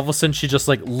book, and all of a sudden she just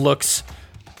like looks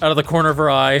out of the corner of her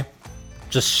eye,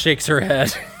 just shakes her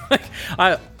head.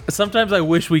 Sometimes I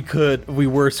wish we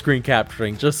were screen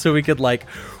capturing, just so we could like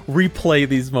replay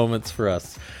these moments for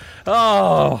us.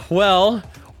 Oh, well,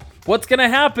 what's gonna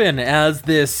happen as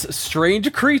this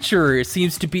strange creature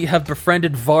seems to have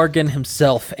befriended Vargan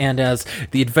himself, and as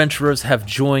the adventurers have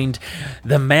joined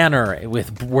the manor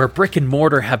where Brick and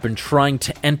Mortar have been trying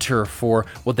to enter for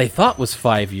what they thought was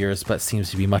 5 years, but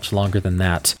seems to be much longer than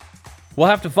that. We'll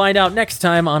have to find out next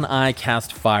time on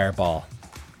iCast Fireball.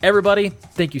 Everybody,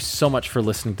 thank you so much for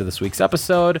listening to this week's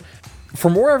episode.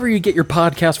 From wherever you get your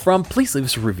podcast from, please leave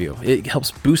us a review. It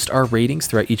helps boost our ratings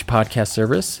throughout each podcast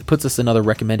service. It puts us in other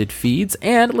recommended feeds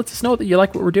and lets us know that you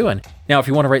like what we're doing. Now, if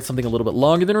you want to write something a little bit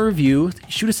longer than a review,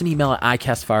 shoot us an email at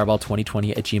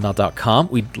icastfireball2020@gmail.com.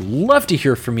 We'd love to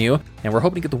hear from you, and we're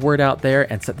hoping to get the word out there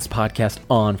and set this podcast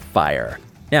on fire.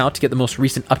 Now, to get the most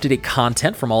recent up-to-date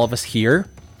content from all of us here,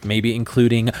 maybe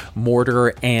including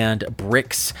Mortar and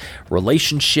Brick's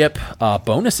relationship,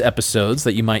 bonus episodes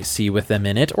that you might see with them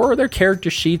in it, or their character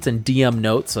sheets and DM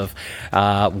notes of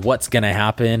what's going to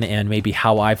happen, and maybe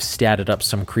how I've statted up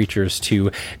some creatures to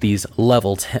these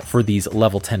level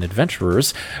 10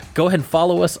 adventurers. Go ahead and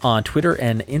follow us on Twitter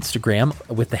and Instagram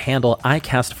with the handle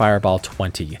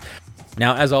iCastFireball20.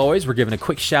 Now, as always, we're giving a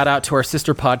quick shout out to our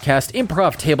sister podcast,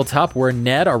 Improv Tabletop, where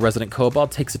Ned, our resident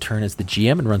kobold, takes a turn as the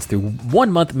GM and runs through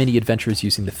 1 month mini adventures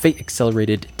using the Fate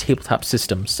Accelerated tabletop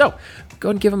system. So go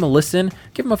and give them a listen,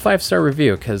 give them a 5-star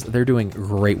review, because they're doing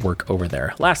great work over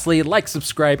there. Lastly, like,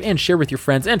 subscribe, and share with your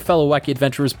friends and fellow wacky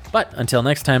adventurers. But until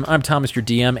next time, I'm Thomas, your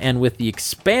DM, and with the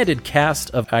expanded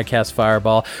cast of iCast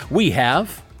Fireball, we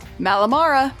have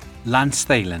Malamara, Lance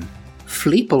Thalen,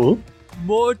 Fleeple,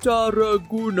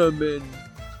 Motaragunamin,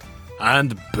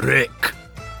 and Brick.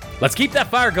 Let's keep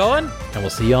that fire going, and we'll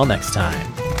see you all next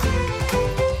time.